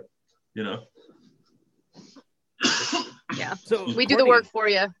paying for it, Yeah. So we do the work for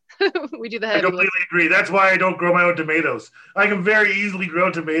you. We do the heavy. I completely agree. That's why I don't grow my own tomatoes. I can very easily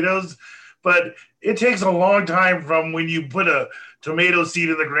grow tomatoes, but it takes a long time from when you put a tomato seed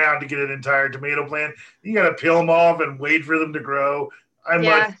in the ground to get an entire tomato plant. You got to peel them off and wait for them to grow. I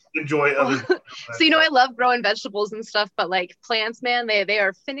much enjoy other. So I love growing vegetables and stuff, but like plants, man, they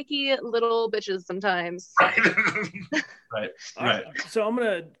are finicky little bitches sometimes. Right. So I'm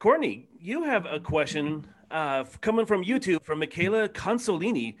gonna, Courtney, you have a question coming from YouTube from Michaela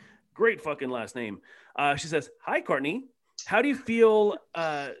Consolini. Great fucking last name. She says, "Hi, Courtney. How do you feel?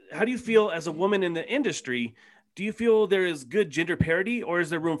 As a woman in the industry? Do you feel there is good gender parity, or is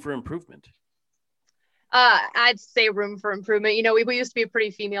there room for improvement?" I'd say room for improvement. We used to be a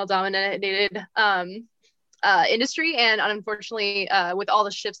pretty female dominated industry, and unfortunately, with all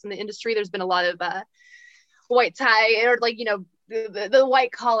the shifts in the industry, there's been a lot of white tie, or like the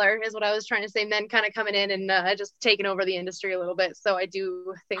white collar is what I was trying to say, men kind of coming in and just taking over the industry a little bit. So I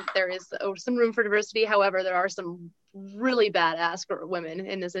do think there is some room for diversity. However, there are some really badass women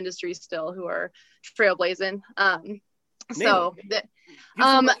in this industry still who are trailblazing. So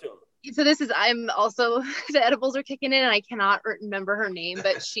this is, I'm also, the edibles are kicking in and I cannot remember her name,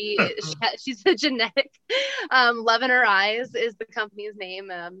 but she's a genetic, Love in Her Eyes is the company's name.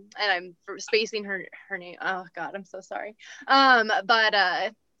 And I'm spacing her name. Oh God, I'm so sorry. But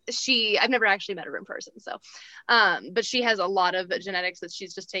I've never actually met her in person. So, but she has a lot of genetics that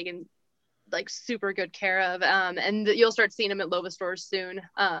she's just taken like super good care of. And you'll start seeing them at Lova stores soon.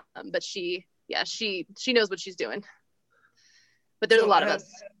 But she knows what she's doing. But there's a lot of us.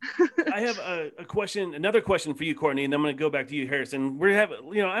 I have another question for you, Courtney, and I'm going to go back to you, Harrison. I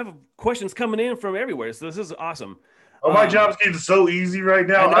have questions coming in from everywhere, so this is awesome. Oh, my job's getting so easy right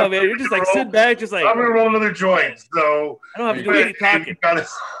now. I know, man. You're just like, sit back, just like. I'm going to roll another joint, so. I don't have to do any talking.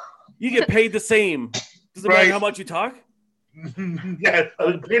 You get paid the same. Doesn't matter how much you talk? Yeah,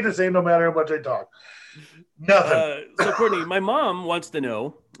 I get paid the same no matter how much I talk. Nothing. So, Courtney, my mom wants to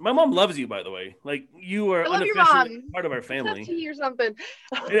know. My mom loves you, by the way. Like, you are unofficially part of our family. Or something.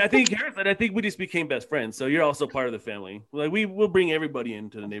 I think, Harrison, we just became best friends. So you're also part of the family. Like, we'll bring everybody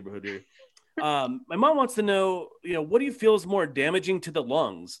into the neighborhood here. My mom wants to know, what do you feel is more damaging to the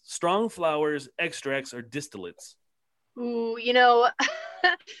lungs? Strong flowers, extracts, or distillates? Ooh,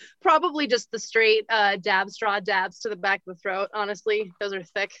 probably just the straight straw dabs to the back of the throat. Honestly, those are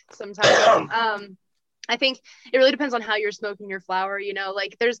thick sometimes. I think it really depends on how you're smoking your flower,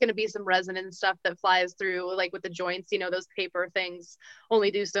 like there's going to be some resin and stuff that flies through, like with the joints, those paper things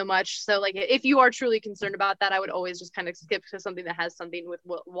only do so much. So like, if you are truly concerned about that, I would always just kind of skip to something that has something with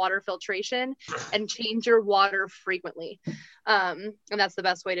water filtration and change your water frequently. And that's the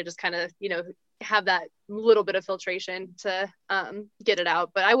best way to just kind of, have that little bit of filtration to get it out.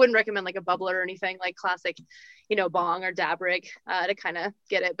 But I wouldn't recommend like a bubbler or anything like classic, bong or dab rig to kind of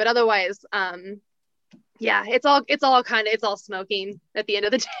get it. But otherwise, it's all smoking at the end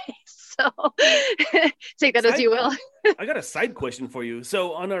of the day. So take that as you will. I got a side question for you.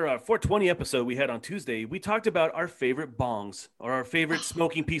 So on our 420 episode we had on Tuesday, we talked about our favorite bongs or our favorite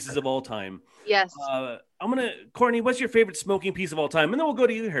smoking pieces of all time. Yes. Courtney, what's your favorite smoking piece of all time? And then we'll go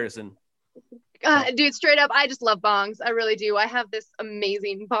to you, Harrison. Dude, straight up, I just love bongs. I really do. I have this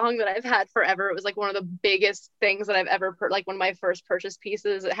amazing bong that I've had forever. It was like one of the biggest things that I've ever like one of my first purchase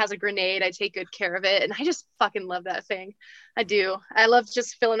pieces. It has a grenade. I take good care of it, and I just fucking love that thing. I do. I love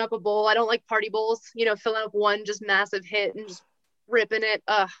just filling up a bowl. I don't like party bowls. Filling up one just massive hit and just ripping it.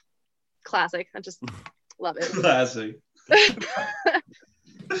 Classic. I just love it. Classic.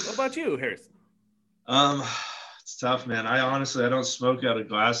 What about you, Harrison? It's tough, man. I don't smoke out of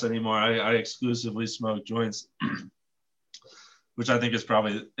glass anymore. I exclusively smoke joints, which I think is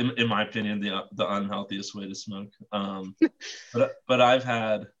probably, in my opinion, the unhealthiest way to smoke. But I've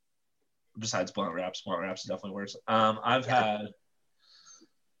had, besides blunt wraps is definitely worse. I've had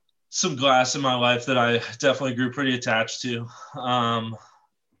some glass in my life that I definitely grew pretty attached to. I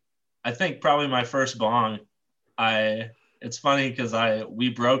think probably my first bong, it's funny because we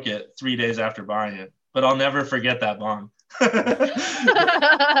broke it 3 days after buying it. But I'll never forget that bong.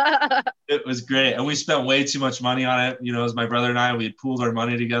 It was great. And we spent way too much money on it. It was my brother and I, we pooled our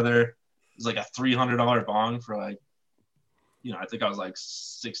money together. It was like a $300 bong for like, I think I was like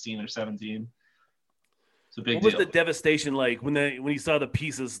 16 or 17. It's a big deal. What was the devastation like when you saw the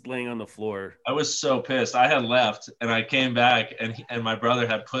pieces laying on the floor? I was so pissed. I had left and I came back and my brother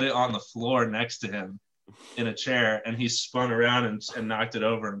had put it on the floor next to him in a chair, and he spun around and knocked it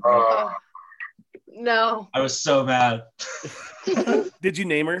over and broke it. No. I was so mad. Did you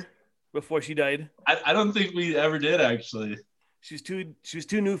name her before she died? I don't think we ever did, actually. She was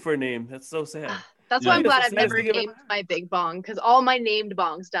too new for a name. That's so sad. That's why I'm glad I've never named my big bong, because all my named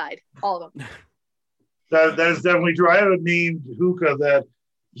bongs died. All of them. That is definitely true. I have a named hookah that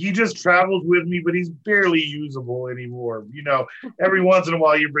he just travels with me, but he's barely usable anymore. Every once in a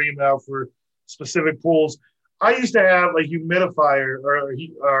while you bring him out for specific pools. I used to have like humidifier,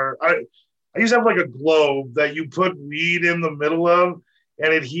 I used to have like a globe that you put weed in the middle of,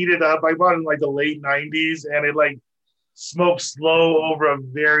 and it heated up. I bought it in like the late 90s, and it like smoked slow over a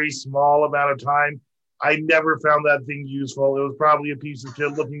very small amount of time. I never found that thing useful. It was probably a piece of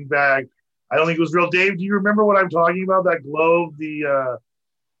shit looking back. I don't think it was real. Dave, do you remember what I'm talking about? That globe, it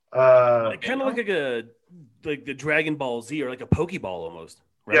kind of looked like the Dragon Ball Z or like a Pokeball almost.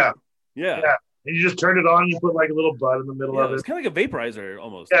 Right? Yeah. And you just turn it on. You put like a little bud in the middle of it. It's kind of like a vaporizer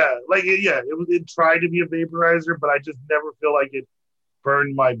almost. Yeah, it tried to be a vaporizer, but I just never feel like it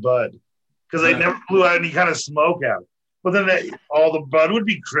burned my bud because I never blew out any kind of smoke out. But then all the bud would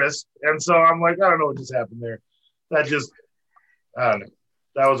be crisp, and so I'm like, I don't know what just happened there. I don't know.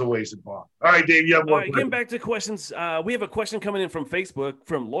 That was a wasted bomb. All right, Dave, you have one. Getting back to questions, we have a question coming in from Facebook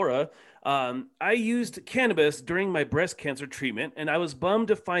from Laura. I used cannabis during my breast cancer treatment, and I was bummed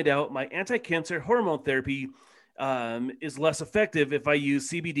to find out my anti-cancer hormone therapy is less effective if I use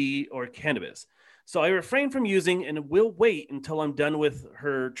CBD or cannabis. So I refrain from using and will wait until I'm done with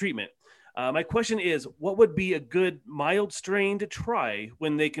her treatment. My question is, what would be a good mild strain to try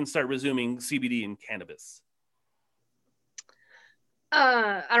when they can start resuming CBD and cannabis?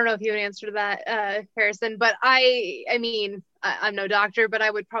 I don't know if you have an answer to that, Harrison, but I mean, I'm no doctor, but I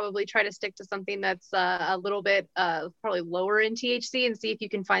would probably try to stick to something that's a little bit probably lower in THC and see if you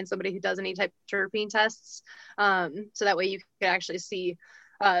can find somebody who does any type of terpene tests. So that way you can actually see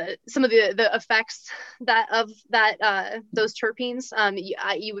some of the effects those terpenes.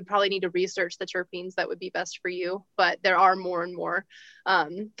 You would probably need to research the terpenes that would be best for you, but there are more and more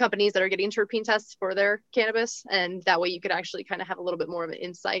companies that are getting terpene tests for their cannabis, and that way you could actually kind of have a little bit more of an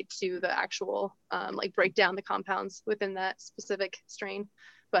insight to the actual like break down the compounds within that specific strain.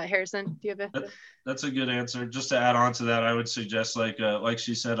 But Harrison, do you have That's a good answer. Just to add on to that, I would suggest like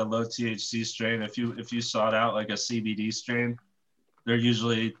she said, a low THC strain. If you sought out like a CBD strain, there's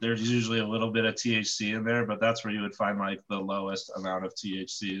usually a little bit of THC in there, but that's where you would find like the lowest amount of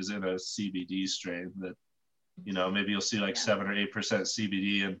THC is in a CBD strain that, maybe you'll see like 7 or 8%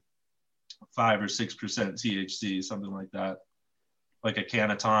 CBD and 5 or 6% THC, something like that. Like a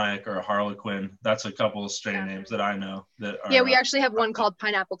Cannatonic or a Harlequin. That's a couple of strain names that I know that are, we actually have one called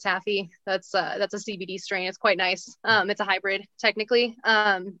Pineapple Taffy. That's a CBD strain. It's quite nice. It's a hybrid technically,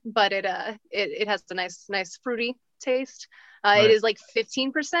 but it has a nice fruity taste. Right. It is like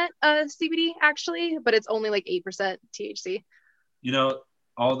 15% CBD actually, but it's only like 8% THC.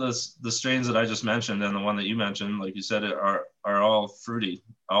 All the strains that I just mentioned and the one that you mentioned, like you said, are all fruity.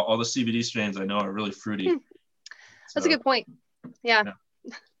 All the CBD strains I know are really fruity. That's a good point. Yeah.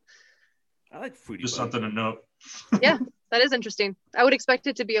 I like fruity. Just something to note. Yeah, that is interesting. I would expect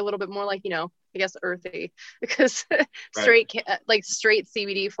it to be a little bit more like, I guess earthy, because straight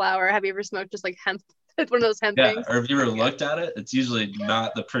CBD flower. Have you ever smoked just like hemp? One of those hemp things. Or have you ever looked at it? It's usually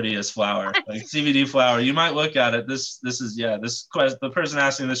not the prettiest flower. Like CBD flower, you might look at it. The person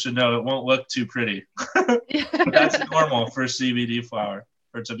asking this should know it won't look too pretty. That's normal for CBD flower,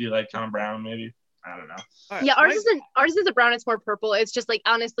 for it to be like kind of brown, maybe. I don't know. Right. Yeah, ours isn't a brown. It's more purple. It's just like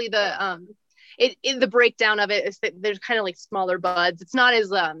honestly the breakdown of it is that there's kind of like smaller buds. It's not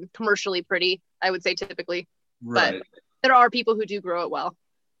as commercially pretty, I would say typically. Right. But there are people who do grow it well.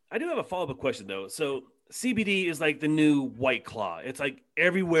 I do have a follow-up question though. So CBD is like the new White Claw. It's like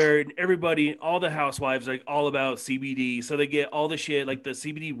everywhere and everybody, all the housewives are like all about CBD. So they get all the shit like the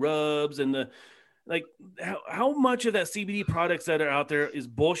CBD rubs and the like. How much of that CBD products that are out there is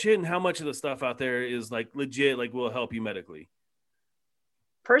bullshit, and how much of the stuff out there is like legit, like will help you medically?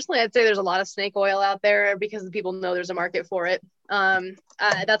 Personally, I'd say there's a lot of snake oil out there because people know there's a market for it.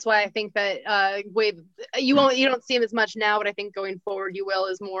 That's why I think that you don't see them as much now, but I think going forward you will,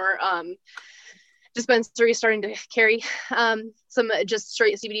 is more dispensaries starting to carry some just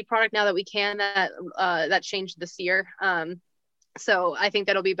straight CBD product now that we can. That changed this year. So I think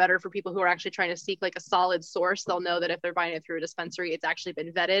that'll be better for people who are actually trying to seek like a solid source. They'll know that if they're buying it through a dispensary, it's actually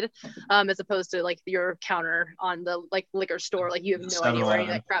been vetted, as opposed to like your counter on the like liquor store. Like you have no idea where any of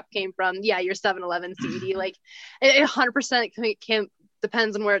that crap came from. Yeah, your 7-Eleven CBD, like it 100% can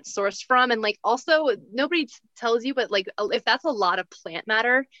depends on where it's sourced from. And like also nobody tells you, but like if that's a lot of plant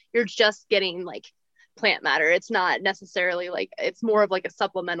matter, you're just getting like plant matter. It's not necessarily like, it's more of like a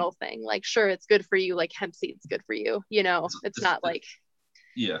supplemental thing. Like sure, it's good for you, like hemp seed's good for you, it's not like.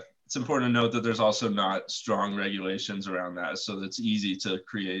 Yeah, it's important to note that there's also not strong regulations around that, so it's easy to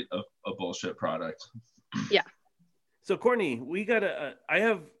create a bullshit product. Yeah. So Courtney, I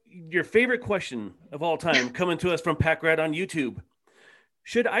have your favorite question of all time coming to us from Pack Rat on YouTube.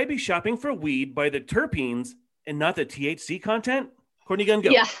 should I be shopping for weed by the terpenes and not the THC content? Courtney Gunn, go.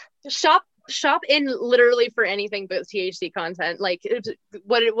 Yeah, shop in literally for anything but THC content. Like,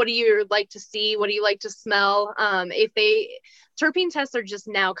 what do you like to see? What do you like to smell? Terpene tests are just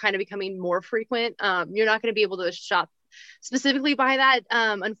now kind of becoming more frequent. You're not going to be able to shop specifically by that,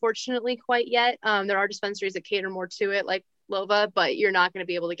 unfortunately, quite yet. There are dispensaries that cater more to it, like Lova, but you're not going to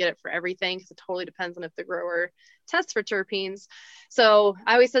be able to get it for everything because it totally depends on if the grower tests for terpenes. So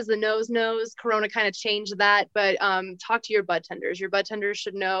I always says the nose knows. Corona kind of changed that, but talk to your bud tenders. Your bud tenders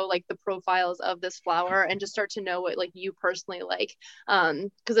should know like the profiles of this flower and just start to know what like you personally like,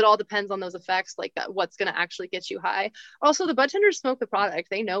 because it all depends on those effects, like that what's going to actually get you high. Also, the bud tenders smoke the product.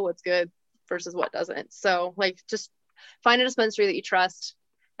 They know what's good versus what doesn't. So like just find a dispensary that you trust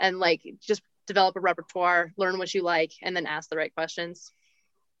and like just develop a repertoire, learn what you like, and then ask the right questions.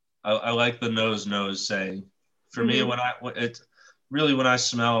 I like the nose saying. For me, when I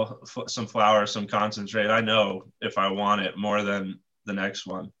smell some flower, some concentrate, I know if I want it more than the next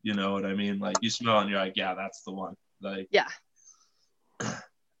one. You know what I mean? Like you smell it and you're like, yeah, that's the one. Like, yeah.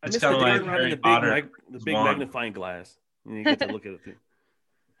 It's kind of like Harry Potter. The big magnifying glass. And you get to look at it too.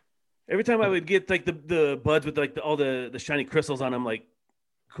 Every time I would get like the buds with like all the shiny crystals on them, like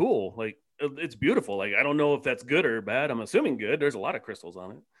cool, like it's beautiful. Like I don't know if that's good or bad. I'm assuming good. There's a lot of crystals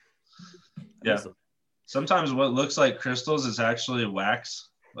on it. Yeah. Sometimes what looks like crystals is actually wax,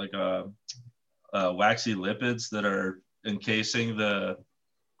 like waxy lipids that are encasing the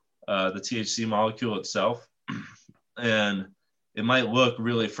THC molecule itself, and it might look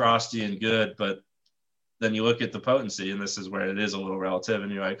really frosty and good, but then you look at the potency, and this is where it is a little relative, and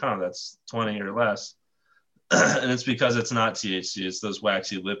you're like, oh, that's 20 or less. And it's because it's not THC, it's those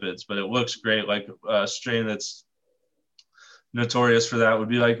waxy lipids, but it looks great. Like a strain that's notorious for that would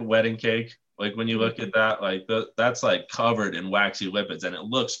be like wedding cake. Like when you look at that, like that's like covered in waxy lipids and it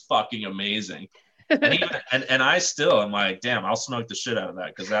looks fucking amazing. And even, and I still am like, damn, I'll smoke the shit out of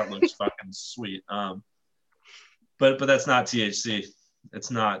that because that looks fucking sweet. But that's not THC. It's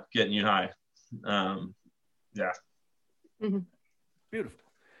not getting you high. Yeah. Mm-hmm. Beautiful.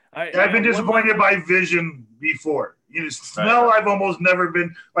 I've been disappointed by vision before. You know, smell, right. I've almost never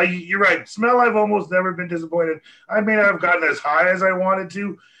been, like, you're right. Smell, I've almost never been disappointed. I may not have gotten as high as I wanted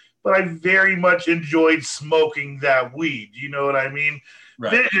to, but I very much enjoyed smoking that weed. You know what I mean?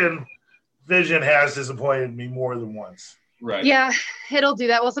 Right. Vision has disappointed me more than once. Right. Yeah, it'll do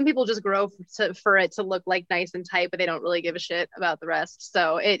that. Well, some people just grow for it to look like nice and tight, but they don't really give a shit about the rest.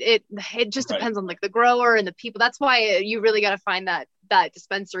 So it just depends on like the grower and the people. That's why you really got to find that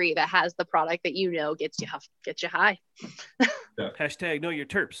dispensary that has the product that you know gets you high. Yeah. Hashtag know your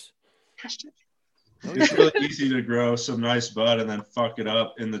terps. Hashtag. It's really easy to grow some nice bud and then fuck it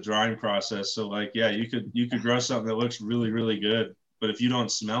up in the drying process. So like, yeah, you could grow something that looks really, really good, but if you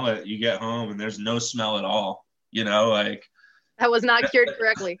don't smell it, you get home and there's no smell at all. You know, like that was not cured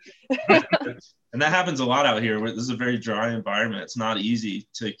correctly. And that happens a lot out here. This is a very dry environment. It's not easy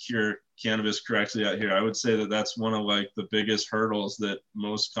to cure cannabis correctly out here. I would say that that's one of like the biggest hurdles that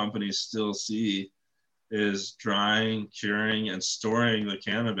most companies still see is drying, curing, and storing the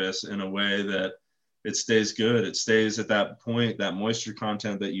cannabis in a way that it stays good. It stays at that point, that moisture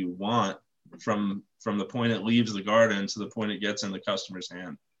content that you want from the point it leaves the garden to the point it gets in the customer's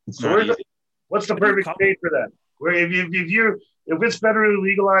hand. It's not easy. What's the perfect state for that? Where if it's federally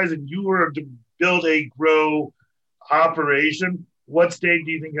legalized and you were to build a grow operation, what state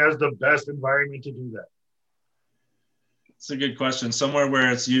do you think has the best environment to do that? It's a good question. Somewhere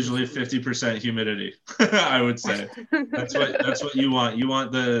where it's usually 50% humidity, I would say. That's what you want. You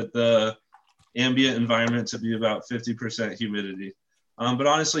want the ambient environment to be about 50% humidity. But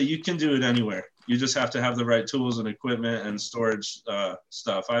honestly, you can do it anywhere. You just have to have the right tools and equipment and storage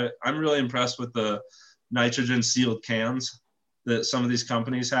stuff. I'm really impressed with the nitrogen sealed cans that some of these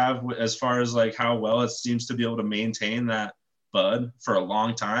companies have as far as like how well it seems to be able to maintain that bud for a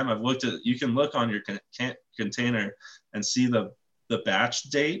long time. You can look on your container and see the batch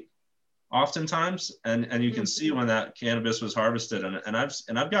date oftentimes, and you can see when that cannabis was harvested. And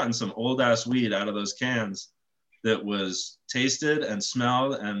I've gotten some old ass weed out of those cans that was tasted and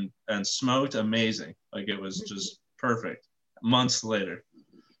smelled and smoked amazing. Like it was just perfect months later.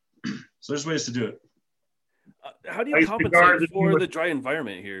 So there's ways to do it. How do you compensate for the dry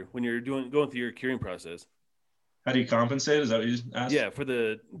environment here when you're going through your curing process? How do you compensate? Is that what you asked? Yeah, for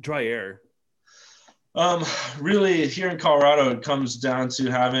the dry air. Really, here in Colorado, it comes down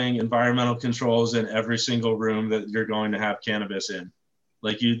to having environmental controls in every single room that you're going to have cannabis in.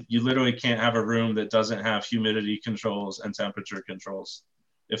 Like you literally can't have a room that doesn't have humidity controls and temperature controls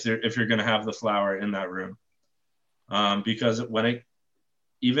if you're going to have the flower in that room. Because when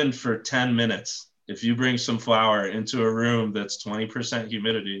even for 10 minutes, if you bring some flower into a room that's 20%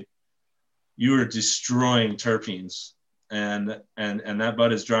 humidity, you are destroying terpenes, and that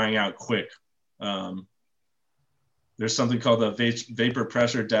bud is drying out quick. There's something called the vapor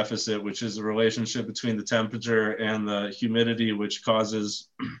pressure deficit, which is a relationship between the temperature and the humidity, which causes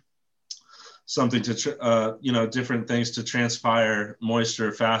something to, different things to transpire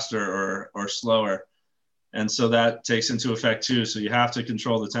moisture faster or slower. And so that takes into effect too. So you have to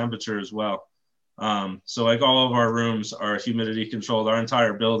control the temperature as well. So like all of our rooms are humidity controlled. Our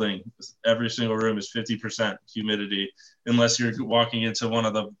entire building, every single room is 50% humidity, unless you're walking into one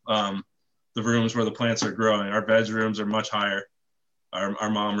of the rooms where the plants are growing. Our bedrooms are much higher. Our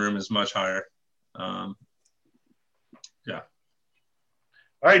mom room is much higher. Yeah.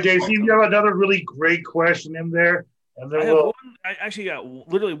 All right, Dave, see if you have another really great question in there. And then I actually got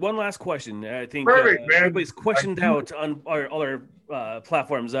literally one last question. I think everybody's questioned out on all our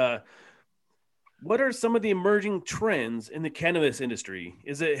platforms. What are some of the emerging trends in the cannabis industry?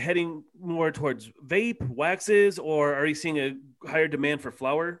 Is it heading more towards vape, waxes, or are you seeing a higher demand for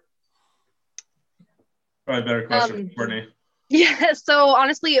flower? Probably a better question for Courtney. Yeah, so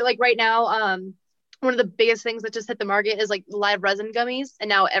honestly, like right now, one of the biggest things that just hit the market is like live resin gummies, and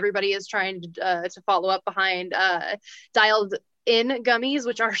now everybody is trying to follow up behind dialed in gummies,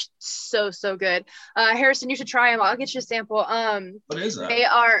 which are so good. Harrison, you should try them. I'll get you a sample. What is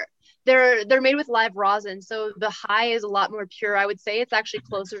that? They're made with live rosin, so the high is a lot more pure. I would say it's actually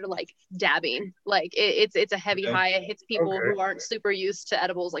closer to like dabbing. Like it's a heavy high. It hits people who aren't super used to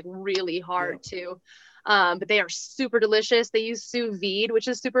edibles like really hard too. But they are super delicious. They use sous vide, which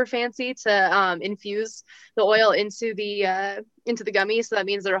is super fancy, to infuse the oil into the gummies. So that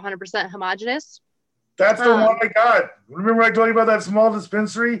means they're 100% homogenous. That's the one I got. Remember I told you about that small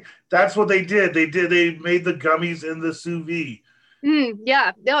dispensary? That's what they did. They made the gummies in the sous vide.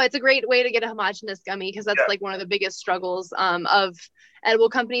 Yeah, no, it's a great way to get a homogenous gummy, because that's like one of the biggest struggles of edible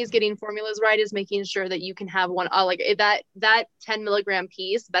companies getting formulas right, is making sure that you can have one like that 10 milligram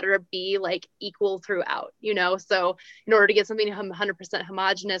piece better be like equal throughout, so in order to get something 100%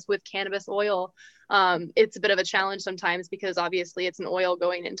 homogenous with cannabis oil, it's a bit of a challenge sometimes, because obviously it's an oil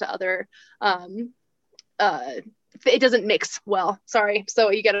going into other it doesn't mix well,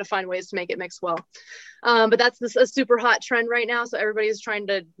 so you got to find ways to make it mix well. But that's a super hot trend right now, so everybody's trying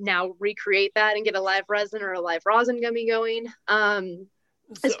to now recreate that and get a live resin or a live rosin gummy going.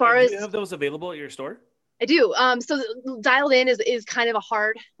 As far as, do you have those available at your store? I do. So dialed in is kind of a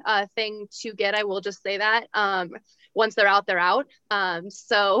hard thing to get, I will just say that. Once they're out, they're out.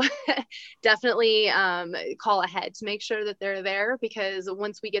 So definitely call ahead to make sure that they're there, because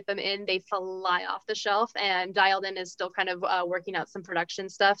once we get them in, they fly off the shelf, and dialed in is still kind of working out some production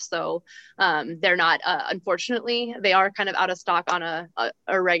stuff. So they're not, unfortunately, they are kind of out of stock on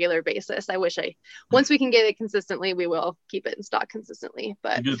a regular basis. I wish once we can get it consistently, we will keep it in stock consistently.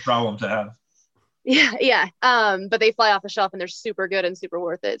 But a good problem to have. Yeah. But they fly off the shelf and they're super good and super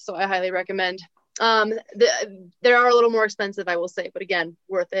worth it. So I highly recommend. They are a little more expensive, I will say, but again,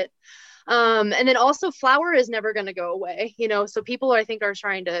 worth it. And then also flower is never going to go away, so people I think are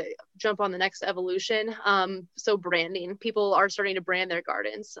trying to jump on the next evolution. So branding, people are starting to brand their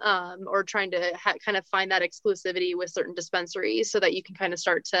gardens, or trying to kind of find that exclusivity with certain dispensaries, so that you can kind of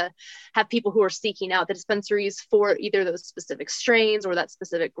start to have people who are seeking out the dispensaries for either those specific strains or that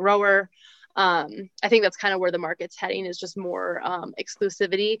specific grower. I think that's kind of where the market's heading, is just more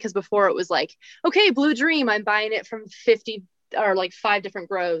exclusivity, because before it was like, okay, Blue Dream, I'm buying it from 50 or like 5 different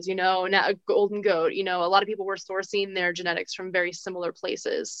grows, now Golden Goat, a lot of people were sourcing their genetics from very similar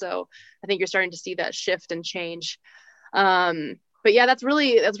places. So I think you're starting to see that shift and change. But yeah, that's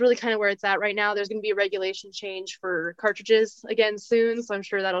really kind of where it's at right now. There's going to be a regulation change for cartridges again soon, so I'm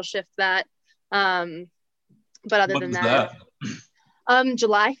sure that'll shift that. But other than that,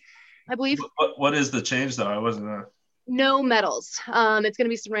 July, I believe. What is the change though? I wasn't. No metals. It's going to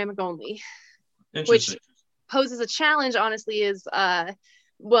be ceramic only. Interesting. Which poses a challenge, honestly, is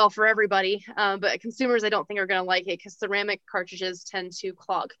for everybody. But consumers, I don't think are going to like it, because ceramic cartridges tend to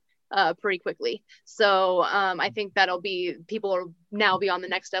clog pretty quickly. So I think people are now be on the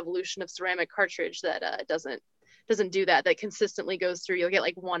next evolution of ceramic cartridge that doesn't do that consistently goes through. You'll get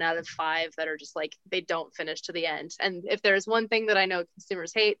like 1 out of 5 that are just like, they don't finish to the end. And if there's one thing that I know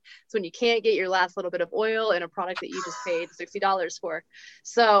consumers hate, it's when you can't get your last little bit of oil in a product that you just paid $60 for.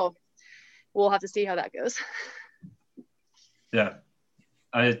 So we'll have to see how that goes. Yeah.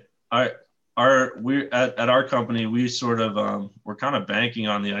 We at our company, we sort of, we're kind of banking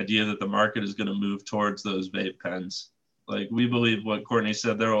on the idea that the market is going to move towards those vape pens. Like, we believe what Courtney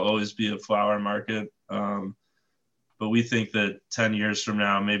said, there will always be a flower market. but we think that 10 years from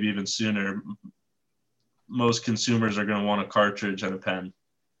now, maybe even sooner, most consumers are going to want a cartridge and a pen.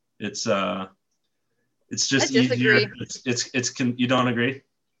 It's just easier. You don't agree?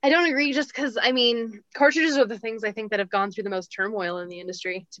 I don't agree, just because, I mean, cartridges are the things I think that have gone through the most turmoil in the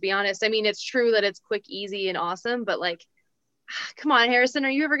industry, to be honest. I mean, it's true that it's quick, easy, and awesome, but like, come on, Harrison, are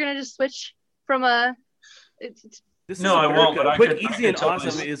you ever going to just switch from a... No, I won't, but quick, easy, and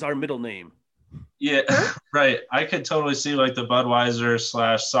awesome is our middle name. Yeah, right. I could totally see like the Budweiser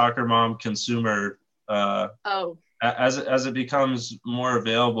 / Soccer Mom consumer. As it becomes more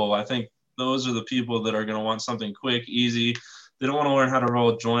available, I think those are the people that are going to want something quick, easy. They don't want to learn how to roll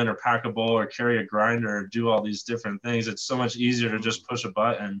a joint or pack a bowl or carry a grinder or do all these different things. It's so much easier to just push a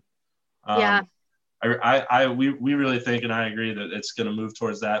button. We really think, and I agree, that it's going to move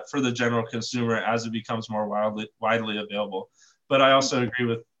towards that for the general consumer as it becomes more widely available. But I also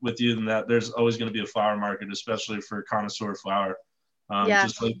agree with you in that there's always going to be a flower market, especially for connoisseur flower,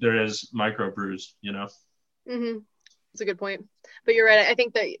 just like there is microbrews, you know. Mm-hmm. That's a good point. But you're right. I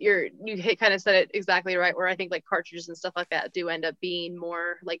think that you kind of said it exactly right, where I think like cartridges and stuff like that do end up being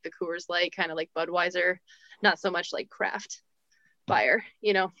more like the Coors Light, kind of like Budweiser, not so much like craft fire,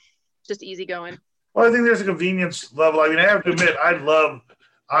 you know, just easy going. Well, I think there's a convenience level. I mean, I have to admit,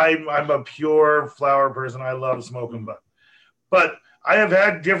 I'm a pure flower person. I love smoking bud. But I have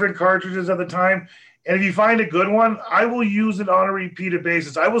had different cartridges at the time. And if you find a good one, I will use it on a repeated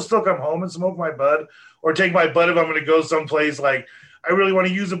basis. I will still come home and smoke my bud, or take my bud if I'm going to go someplace like I really want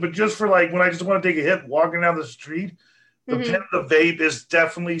to use it. But just for like when I just want to take a hit walking down the street, the pen, the vape is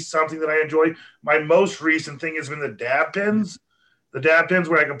definitely something that I enjoy. My most recent thing has been the dab pens. The dab pens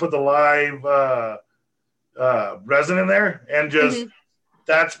where I can put the live resin in there, and just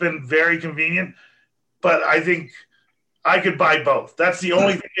that's been very convenient. But I think I could buy both. That's the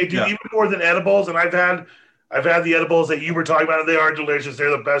only thing they do, even more than edibles. And I've had the edibles that you were talking about, and they are delicious. They're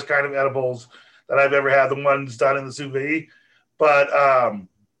the best kind of edibles that I've ever had, the ones done in the sous vide. But I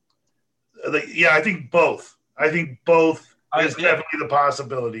think both. I think both is definitely the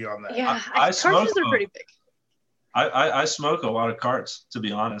possibility on that. Yeah, cartridges are pretty big. I smoke a lot of carts, to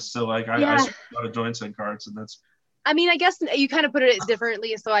be honest. So like I smoke a lot of joints and carts, and that's. I mean, I guess you kind of put it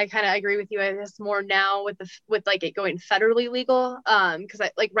differently, so I kind of agree with you. I guess more now with like it going federally legal, because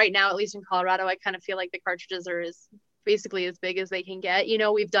like right now, at least in Colorado, I kind of feel like the cartridges are basically as big as they can get. You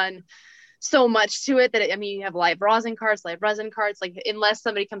know, we've done so much to it that you have live resin carts, like unless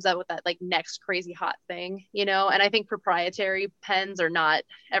somebody comes out with that like next crazy hot thing, you know. And I think proprietary pens are not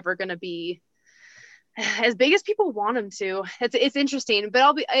ever going to be as big as people want them to. It's interesting,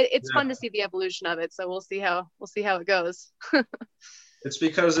 but it's fun to see the evolution of it. So we'll see how it goes. It's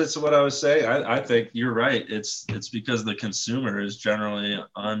because it's what I was saying. I think you're right. It's because the consumer is generally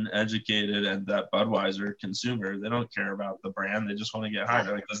uneducated, and that Budweiser consumer, they don't care about the brand. They just want to get high.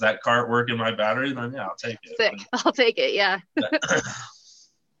 They're like, does that cart work in my battery? Then yeah, I'll take it. Sick. I'll take it. Yeah.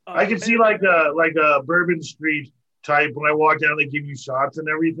 I can see like a Bourbon Street type. When I walk down, they give you shots and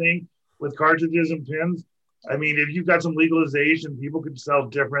everything with cartridges and pins. I mean, if you've got some legalization, people could sell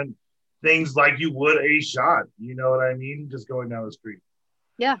different things like you would a shot. You know what I mean? Just going down the street.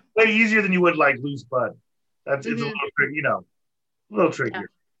 Yeah. Way easier than you would like loose bud. It's a little tricky, a little trickier.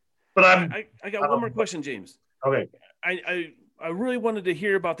 But I got one more question, James. Okay. I really wanted to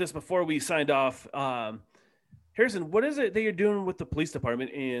hear about this before we signed off. Harrison, what is it that you're doing with the police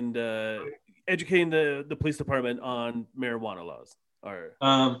department and educating the police department on marijuana laws?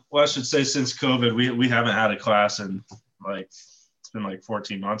 Well, I should say since COVID, we haven't had a class in it's been like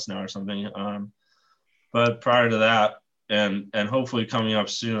 14 months now or something. But prior to that, and hopefully coming up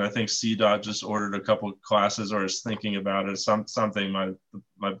soon, I think CDOT just ordered a couple of classes, or is thinking about it. Something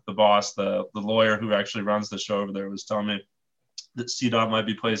the boss, the lawyer who actually runs the show over there, was telling me that CDOT might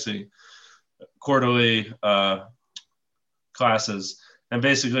be placing quarterly classes. And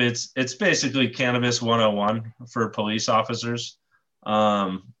basically it's basically cannabis 101 for police officers.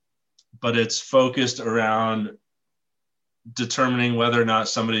 But it's focused around determining whether or not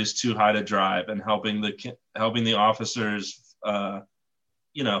somebody is too high to drive, and helping the officers,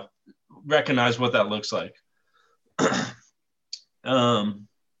 recognize what that looks like.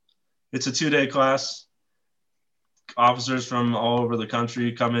 It's a 2-day class. Officers from all over the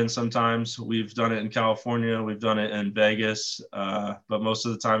country come in sometimes. We've done it in California. We've done it in Vegas. But most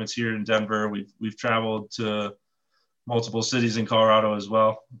of the time it's here in Denver. We've traveled to multiple cities in Colorado as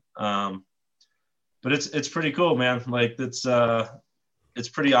well. But it's pretty cool, man. Like it's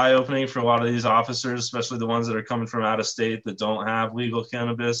pretty eye-opening for a lot of these officers, especially the ones that are coming from out of state that don't have legal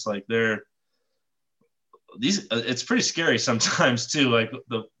cannabis. Like it's pretty scary sometimes too. Like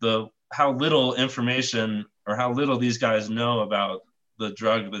the how little information or how little these guys know about the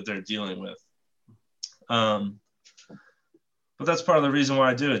drug that they're dealing with. But that's part of the reason why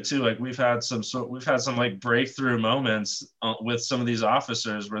I do it too. Like we've had some like breakthrough moments with some of these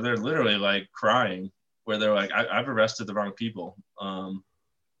officers where they're literally like crying, where they're like, I've arrested the wrong people.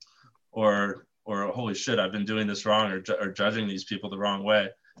 Or holy shit, I've been doing this wrong, or judging these people the wrong way.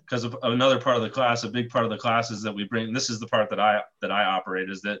 Because of another part of the class, a big part of the class is that we bring, this is the part that I operate,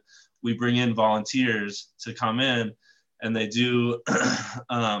 is that we bring in volunteers to come in, and they do,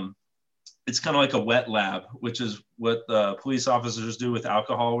 it's kind of like a wet lab, which is what the police officers do with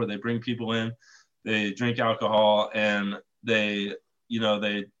alcohol, where they bring people in, they drink alcohol, and they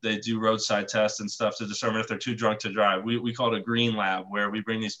do roadside tests and stuff to determine if they're too drunk to drive. We call it a green lab, where we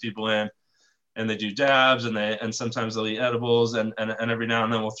bring these people in and they do dabs, and sometimes they'll eat edibles, and every now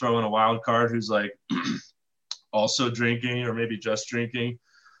and then we'll throw in a wild card who's like also drinking or maybe just drinking,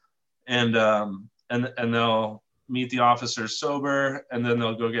 and they'll meet the officers sober, and then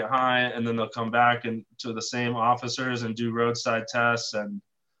they'll go get high, and then they'll come back and to the same officers and do roadside tests, and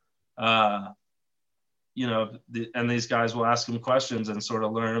and these guys will ask them questions and sort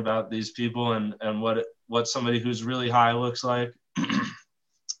of learn about these people and what somebody who's really high looks like.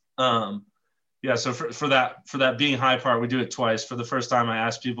 So for that being high part, we do it twice. For the first time, I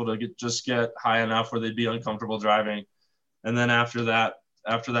asked people to get high enough where they'd be uncomfortable driving, and then after that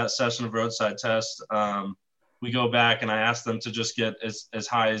session of roadside tests, we go back and I ask them to just get as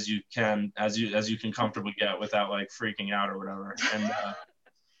high as you can comfortably get without like freaking out or whatever.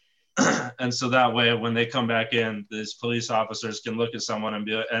 And so that way, when they come back in, these police officers can look at someone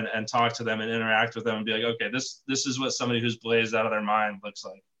and and talk to them and interact with them and be like, okay, this is what somebody who's blazed out of their mind looks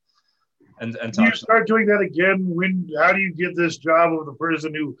like. And do you start doing that again? How do you get this job of the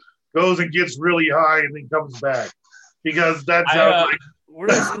person who goes and gets really high and then comes back? Because that's where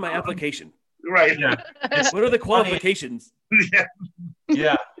do I send my application? Right. Yeah. What are the qualifications?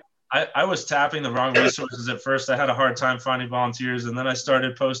 Yeah. I was tapping the wrong resources at first. I had a hard time finding volunteers, and then I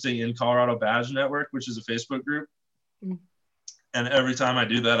started posting in Colorado Badge Network, which is a Facebook group. And every time I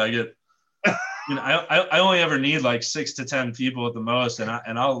do that, I get, I only ever need like 6 to 10 people at the most, and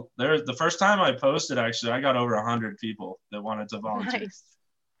the first time I posted, actually, I got over 100 people that wanted to volunteer. Nice.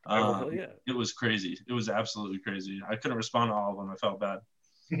 It was crazy. It was absolutely crazy. I couldn't respond to all of them. I felt bad.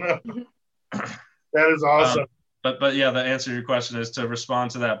 That is awesome. But yeah, the answer to your question is to respond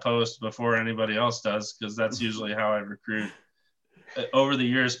to that post before anybody else does, because that's usually how I recruit. Over the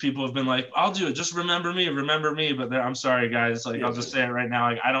years, people have been like, I'll do it. Just remember me. But I'm sorry, guys. Like, I'll just say it right now.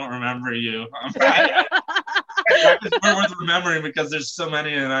 Like, I don't remember you. It's not worth remembering because there's so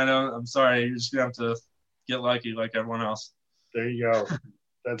many, and I'm sorry. You're just going to have to get lucky like everyone else. There you go.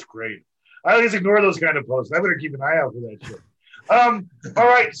 That's great. I always ignore those kind of posts. I better keep an eye out for that shit. All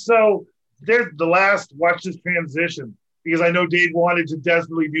right. So, there's the last watch this transition, because I know Dave wanted to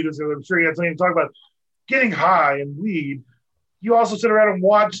desperately do this, and I'm sure he had something to talk about. Getting high and weed, you also sit around and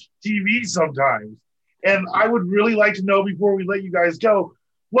watch TV sometimes. And I would really like to know, before we let you guys go,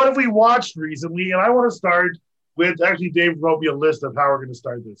 what have we watched recently? And I want to start with, actually, Dave wrote me a list of how we're going to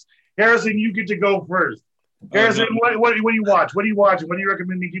start this. Harrison, you get to go first. Harrison, what do you watch? What are you watching? What do you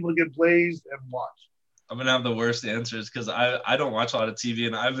recommend people to get blazed and watch? I'm going to have the worst answers because I don't watch a lot of TV,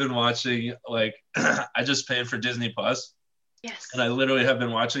 and I've been watching, like, I just paid for Disney Plus. Yes. And I literally have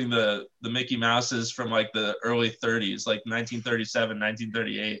been watching the Mickey Mouses from like the early 30s, like 1937,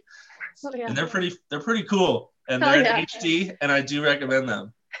 1938. Oh, yeah. And they're pretty cool. And they're in HD, and I do recommend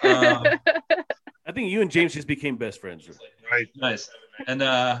them. I think you and James just became best friends. Right. Nice. And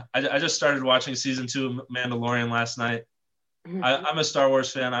I just started watching season 2 of Mandalorian last night. Mm-hmm. I'm a Star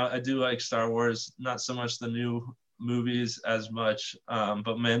Wars fan. I do like Star Wars, not so much the new movies as much,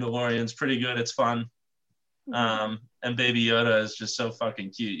 but Mandalorian's pretty good. It's fun. And Baby Yoda is just so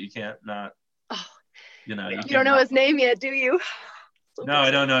fucking cute. You can't not, you don't know his name yet, do you? No, I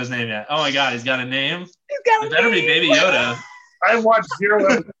don't know his name yet. Oh my God, he's got a name? It better be Baby Yoda. I watched 0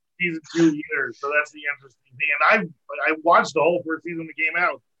 episodes season 2 either, so that's the interesting thing. And I watched the whole first season that came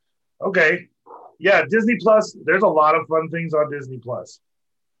out. Okay. Yeah, Disney Plus. There's a lot of fun things on Disney Plus.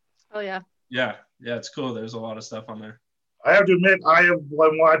 Oh yeah. Yeah, it's cool. There's a lot of stuff on there. I have to admit, I'm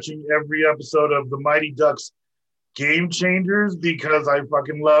watching every episode of the Mighty Ducks Game Changers because I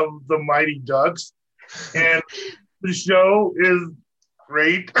fucking love the Mighty Ducks, and the show is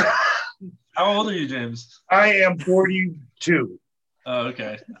great. How old are you, James? I am 42. Oh,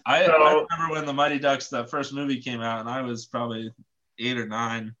 okay. I remember when the Mighty Ducks, that first movie came out, and I was probably 8 or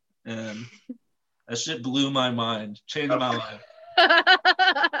 9, and that shit blew my mind, changed my life.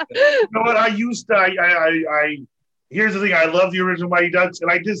 You know what? I used to. here's the thing. I love the original Mighty Ducks, and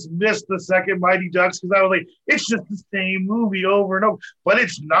I just missed the second Mighty Ducks because I was like, it's just the same movie over and over. But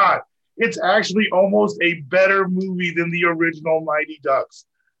it's not. It's actually almost a better movie than the original Mighty Ducks.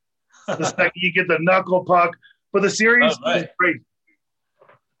 The second you get the Knuckle Puck, but the series is great.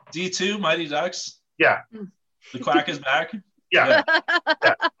 D2, Mighty Ducks? Yeah. The Quack is back? Yeah.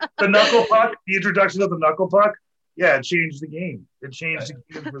 The Knuckle Puck, the introduction of the Knuckle Puck, it changed the game. It changed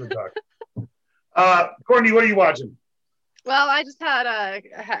the game for the Duck. Courtney, what are you watching? Well, I just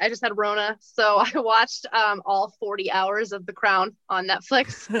had Rona, so I watched all 40 hours of The Crown on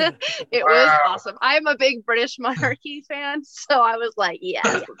Netflix. It was awesome. I'm a big British monarchy fan, so I was like, yes,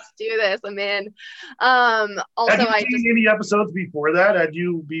 let's do this. I'm in. Also, had you seen any episodes before that?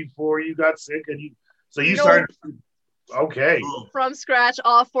 Before you got sick? Started? Okay. From scratch,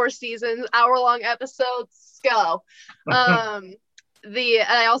 all 4 seasons, hour-long episodes. Go.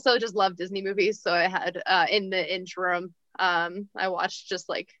 I also just love Disney movies, so I had in the interim. I watched just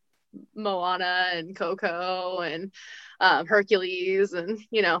like Moana and Coco and Hercules and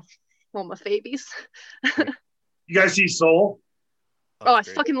all my babies. You guys see Soul? Oh, I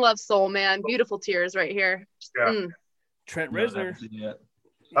fucking love Soul, man. Beautiful tears right here. Yeah. Trent Reznor.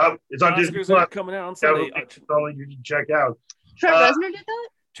 It's on Disney Plus. Coming out on Sunday. You can check out. Trent Reznor did that?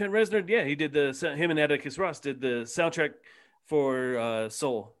 Trent Reznor, he did him and Atticus Ross did the soundtrack for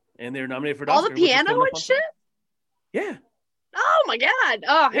Soul, and they're nominated for all the piano and shit. Yeah. Oh my god.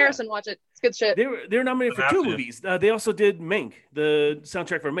 Oh, Harrison, watch it. It's good shit. They were nominated for 2 movies. They also did Mank, the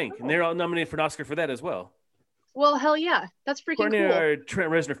soundtrack for Mank, and they're all nominated for an Oscar for that as well. Well, hell yeah, that's freaking Courtney cool. are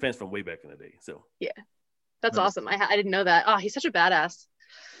Trent Reznor fans from way back in the day, so yeah, that's awesome. I didn't know that. Oh, he's such a badass.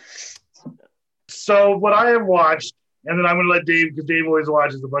 So what I have watched, and then I'm going to let Dave, because Dave always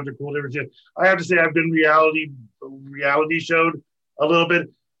watches a bunch of cool different shit. I have to say I've been reality showed a little bit.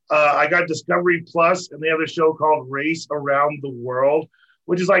 I got Discovery Plus, and they have a show called Race Around the World,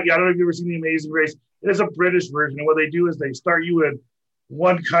 which is like, I don't know if you've ever seen The Amazing Race. It is a British version. And what they do is they start you in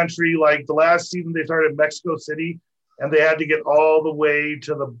one country. Like the last season, they started in Mexico City, and they had to get all the way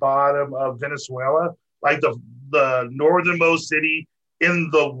to the bottom of Venezuela, like the northernmost city in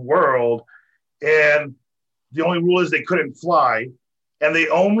the world. And the only rule is they couldn't fly, and they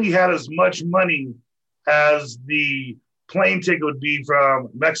only had as much money as the plane ticket would be from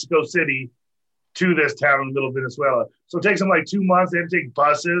Mexico City to this town in the middle of Venezuela. So it takes them like 2 months. They have to take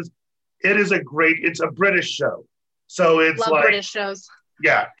buses. It's a British show. So it's love British shows.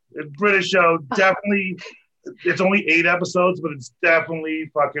 Yeah, it's a British show. Definitely, it's only 8 episodes, but it's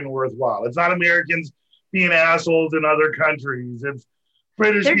definitely fucking worthwhile. It's not Americans being assholes in other countries. It's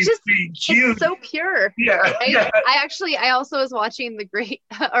British being cute. It's so pure. Yeah. I also was watching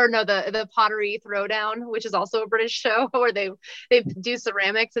the Pottery Throwdown, which is also a British show where they do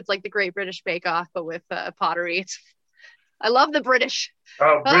ceramics. It's like the Great British Bake Off, but with pottery. I love the British.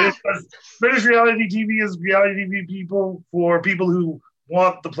 British reality TV is reality TV people for people who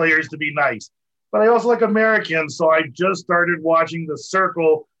want the players to be nice. But I also like Americans, so I just started watching The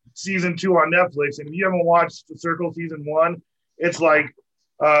Circle season 2 on Netflix. And if you haven't watched The Circle season 1, it's like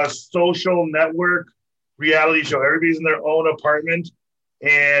a social network reality show. Everybody's in their own apartment,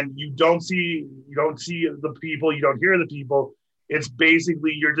 and you don't see the people, you don't hear the people. It's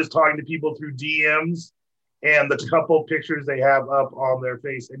basically you're just talking to people through DMs and the couple pictures they have up on their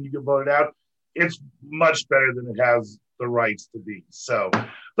face, and you can vote it out. It's much better than it has the rights to be. So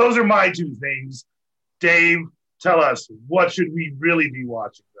those are my 2 things. Dave, tell us, what should we really be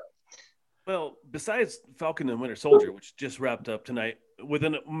watching though? Well, besides Falcon and Winter Soldier, which just wrapped up tonight with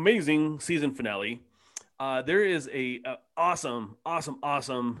an amazing season finale, there is a awesome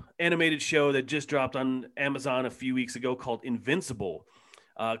animated show that just dropped on Amazon a few weeks ago called Invincible,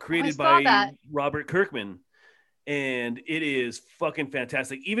 created by Robert Kirkman. And it is fucking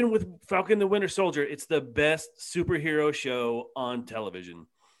fantastic. Even with Falcon and the Winter Soldier, it's the best superhero show on television.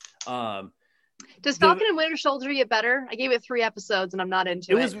 Does Falcon and Winter Soldier get better? I gave it 3 episodes and I'm not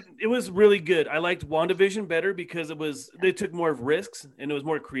into it. It was really good. I liked WandaVision better because they took more of risks and it was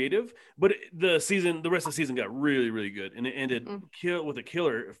more creative. But the rest of the season got really, really good, and it ended with a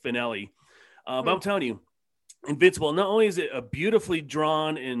killer finale. But I'm telling you, Invincible, not only is it a beautifully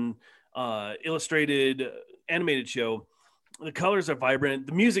drawn and illustrated animated show, the colors are vibrant,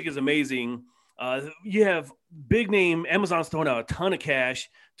 the music is amazing. You have big name, Amazon's throwing out a ton of cash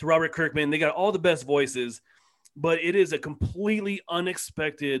to Robert Kirkman. They got all the best voices, but it is a completely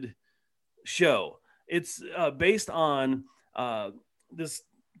unexpected show. It's based on this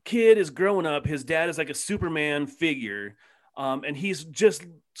kid is growing up. His dad is like a Superman figure, and he's just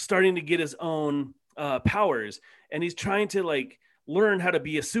starting to get his own powers, and he's trying to like learn how to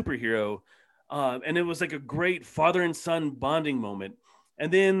be a superhero. And it was like a great father and son bonding moment.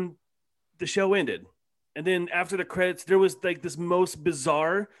 And then the show ended. And then after the credits, there was like this most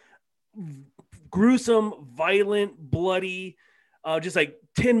bizarre, gruesome, violent, bloody, just like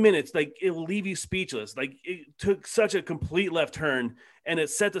 10 minutes. Like it will leave you speechless. Like it took such a complete left turn, and it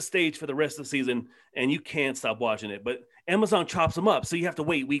set the stage for the rest of the season, and you can't stop watching it. But Amazon chops them up, so you have to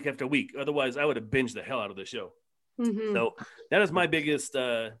wait week after week. Otherwise, I would have binged the hell out of the show. Mm-hmm. So that is my biggest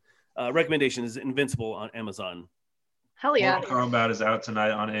recommendation is Invincible on Amazon. Hell yeah. Mortal Kombat is out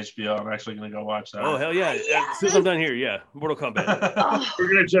tonight on HBO. I'm actually going to go watch that. Oh, hell yeah. As soon as I'm done here, yeah. Mortal Kombat. We're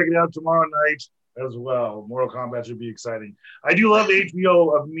going to check it out tomorrow night as well. Mortal Kombat should be exciting. I do love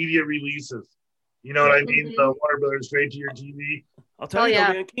HBO of media releases. You know what I mean? The Warner Brothers straight to your TV. I'll tell you,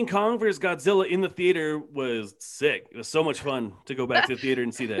 man, King Kong vs. Godzilla in the theater was sick. It was so much fun to go back to the theater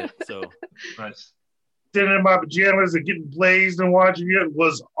and see that. So nice. Sitting in my pajamas and getting blazed and watching it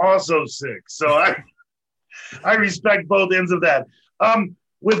was also sick. So I respect both ends of that.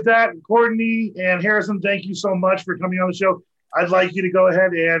 With that, Courtney and Harrison, thank you so much for coming on the show. I'd like you to go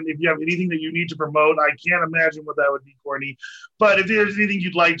ahead and if you have anything that you need to promote, I can't imagine what that would be, Courtney. But if there's anything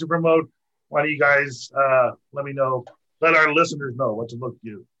you'd like to promote, why don't you guys let me know, let our listeners know what to look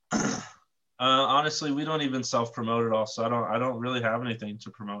to. Honestly, we don't even self-promote at all, so I don't really have anything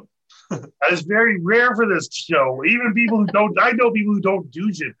to promote. That is very rare for this show. Even people who don't, I know people who don't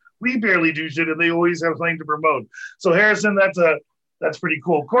do shit. We barely do shit, and they always have something to promote. So Harrison, that's pretty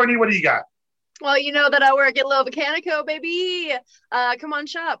cool. Courtney, what do you got? Well, you know that I work at Lova Canico, baby. Come on,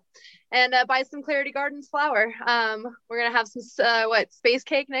 shop and buy some Clarity Gardens flour. We're gonna have some space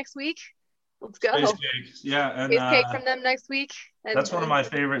cake next week. Let's go. Space cake, yeah, and space cake from them next week. And, that's one of my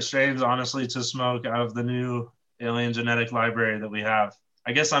favorite strains, honestly, to smoke out of the new alien genetic library that we have.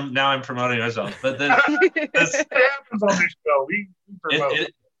 I guess I'm promoting myself, but this happens on this show. We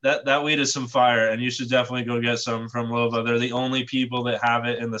promote. That weed is some fire, and you should definitely go get some from Lova. They're the only people that have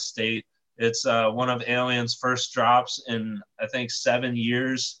it in the state. It's one of Alien's first drops in, I think, 7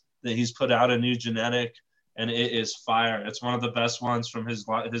 years that he's put out a new genetic, and it is fire. It's one of the best ones from his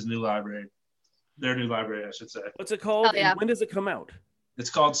new library. Their new library, I should say. What's it called? Yeah. And when does it come out?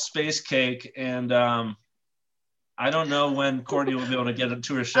 It's called Space Cake, and I don't know when Courtney will be able to get it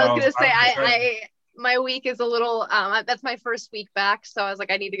to her shelves. I was gonna say my week is a little that's my first week back, so I was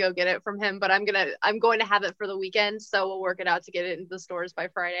like I need to go get it from him, but I'm going to have it for the weekend, so we'll work it out to get it into the stores by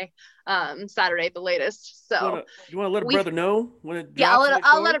Friday, Saturday at the latest. So you want to let a brother know when it drops? Yeah,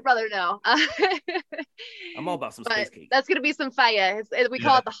 I'll let a brother know. I'm all about some space cake. That's gonna be some fire. We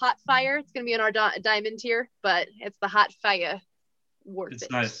call it the hot fire. It's gonna be in our diamond tier, but it's the hot fire. Worth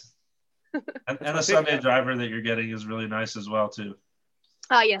it. Nice. and the Sunday driver that you're getting is really nice as well too.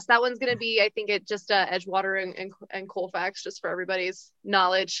 Yes, that one's going to be, I think it just Edgewater and Colfax, just for everybody's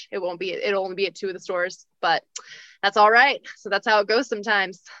knowledge. It'll only be at 2 of the stores, but that's all right. So that's how it goes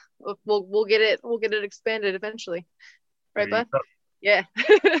sometimes. We'll get it expanded eventually. Right, bud? Yeah.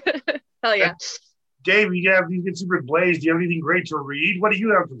 Hell yeah. Dave, you get super blazed. Do you have anything great to read? What do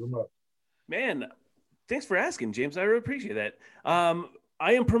you have to promote? Man, thanks for asking, James. I really appreciate that.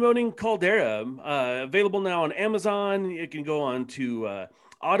 I am promoting Caldera, available now on Amazon. You can go on to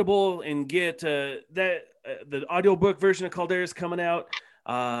Audible and get the audiobook version of Caldera is coming out.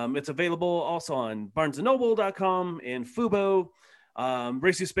 It's available also on BarnesandNoble.com and Fubo.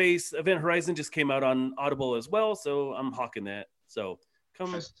 Race to Space Event Horizon just came out on Audible as well, so I'm hawking that. So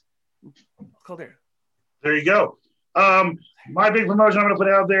come Caldera. There you go. My big promotion I'm going to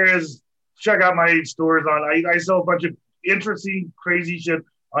put out there is check out my stores I sell a bunch of interesting, crazy shit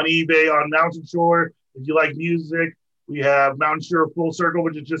on eBay on Mountain Shore. If you like music, we have Mountain Shore Full Circle,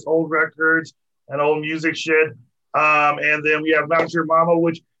 which is just old records and old music shit. And then we have Mountain Shore Mama,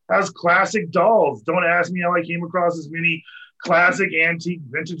 which has classic dolls. Don't ask me how I came across as many classic, antique,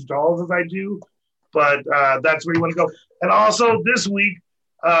 vintage dolls as I do, but that's where you want to go. And also this week,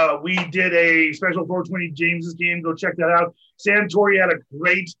 we did a special 420 James's game. Go check that out. Santori had a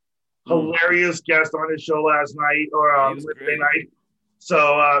great hilarious guest on his show last night or Wednesday night.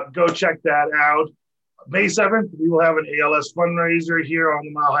 So go check that out. May 7th, we will have an ALS fundraiser here on the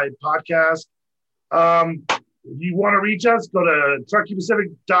Mile High Podcast. If you want to reach us, go to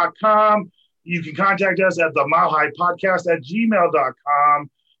truckeypacific.com. You can contact us at the Mile High Podcast at gmail.com.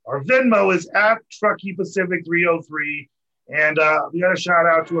 Our Venmo is at truckeypacific303. And we got a shout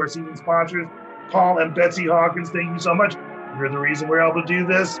out to our season sponsors, Paul and Betsy Hawkins. Thank you so much. You're the reason we're able to do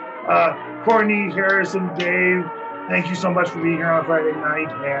this. Courtney, Harrison, Dave, thank you so much for being here on Friday night,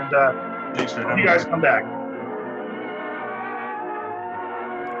 and thanks for having you guys come back.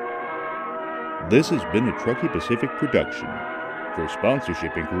 This has been a Truckey Pacific production. For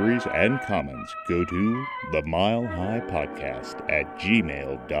sponsorship inquiries and comments, go to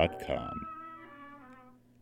themilehighpodcast@gmail.com.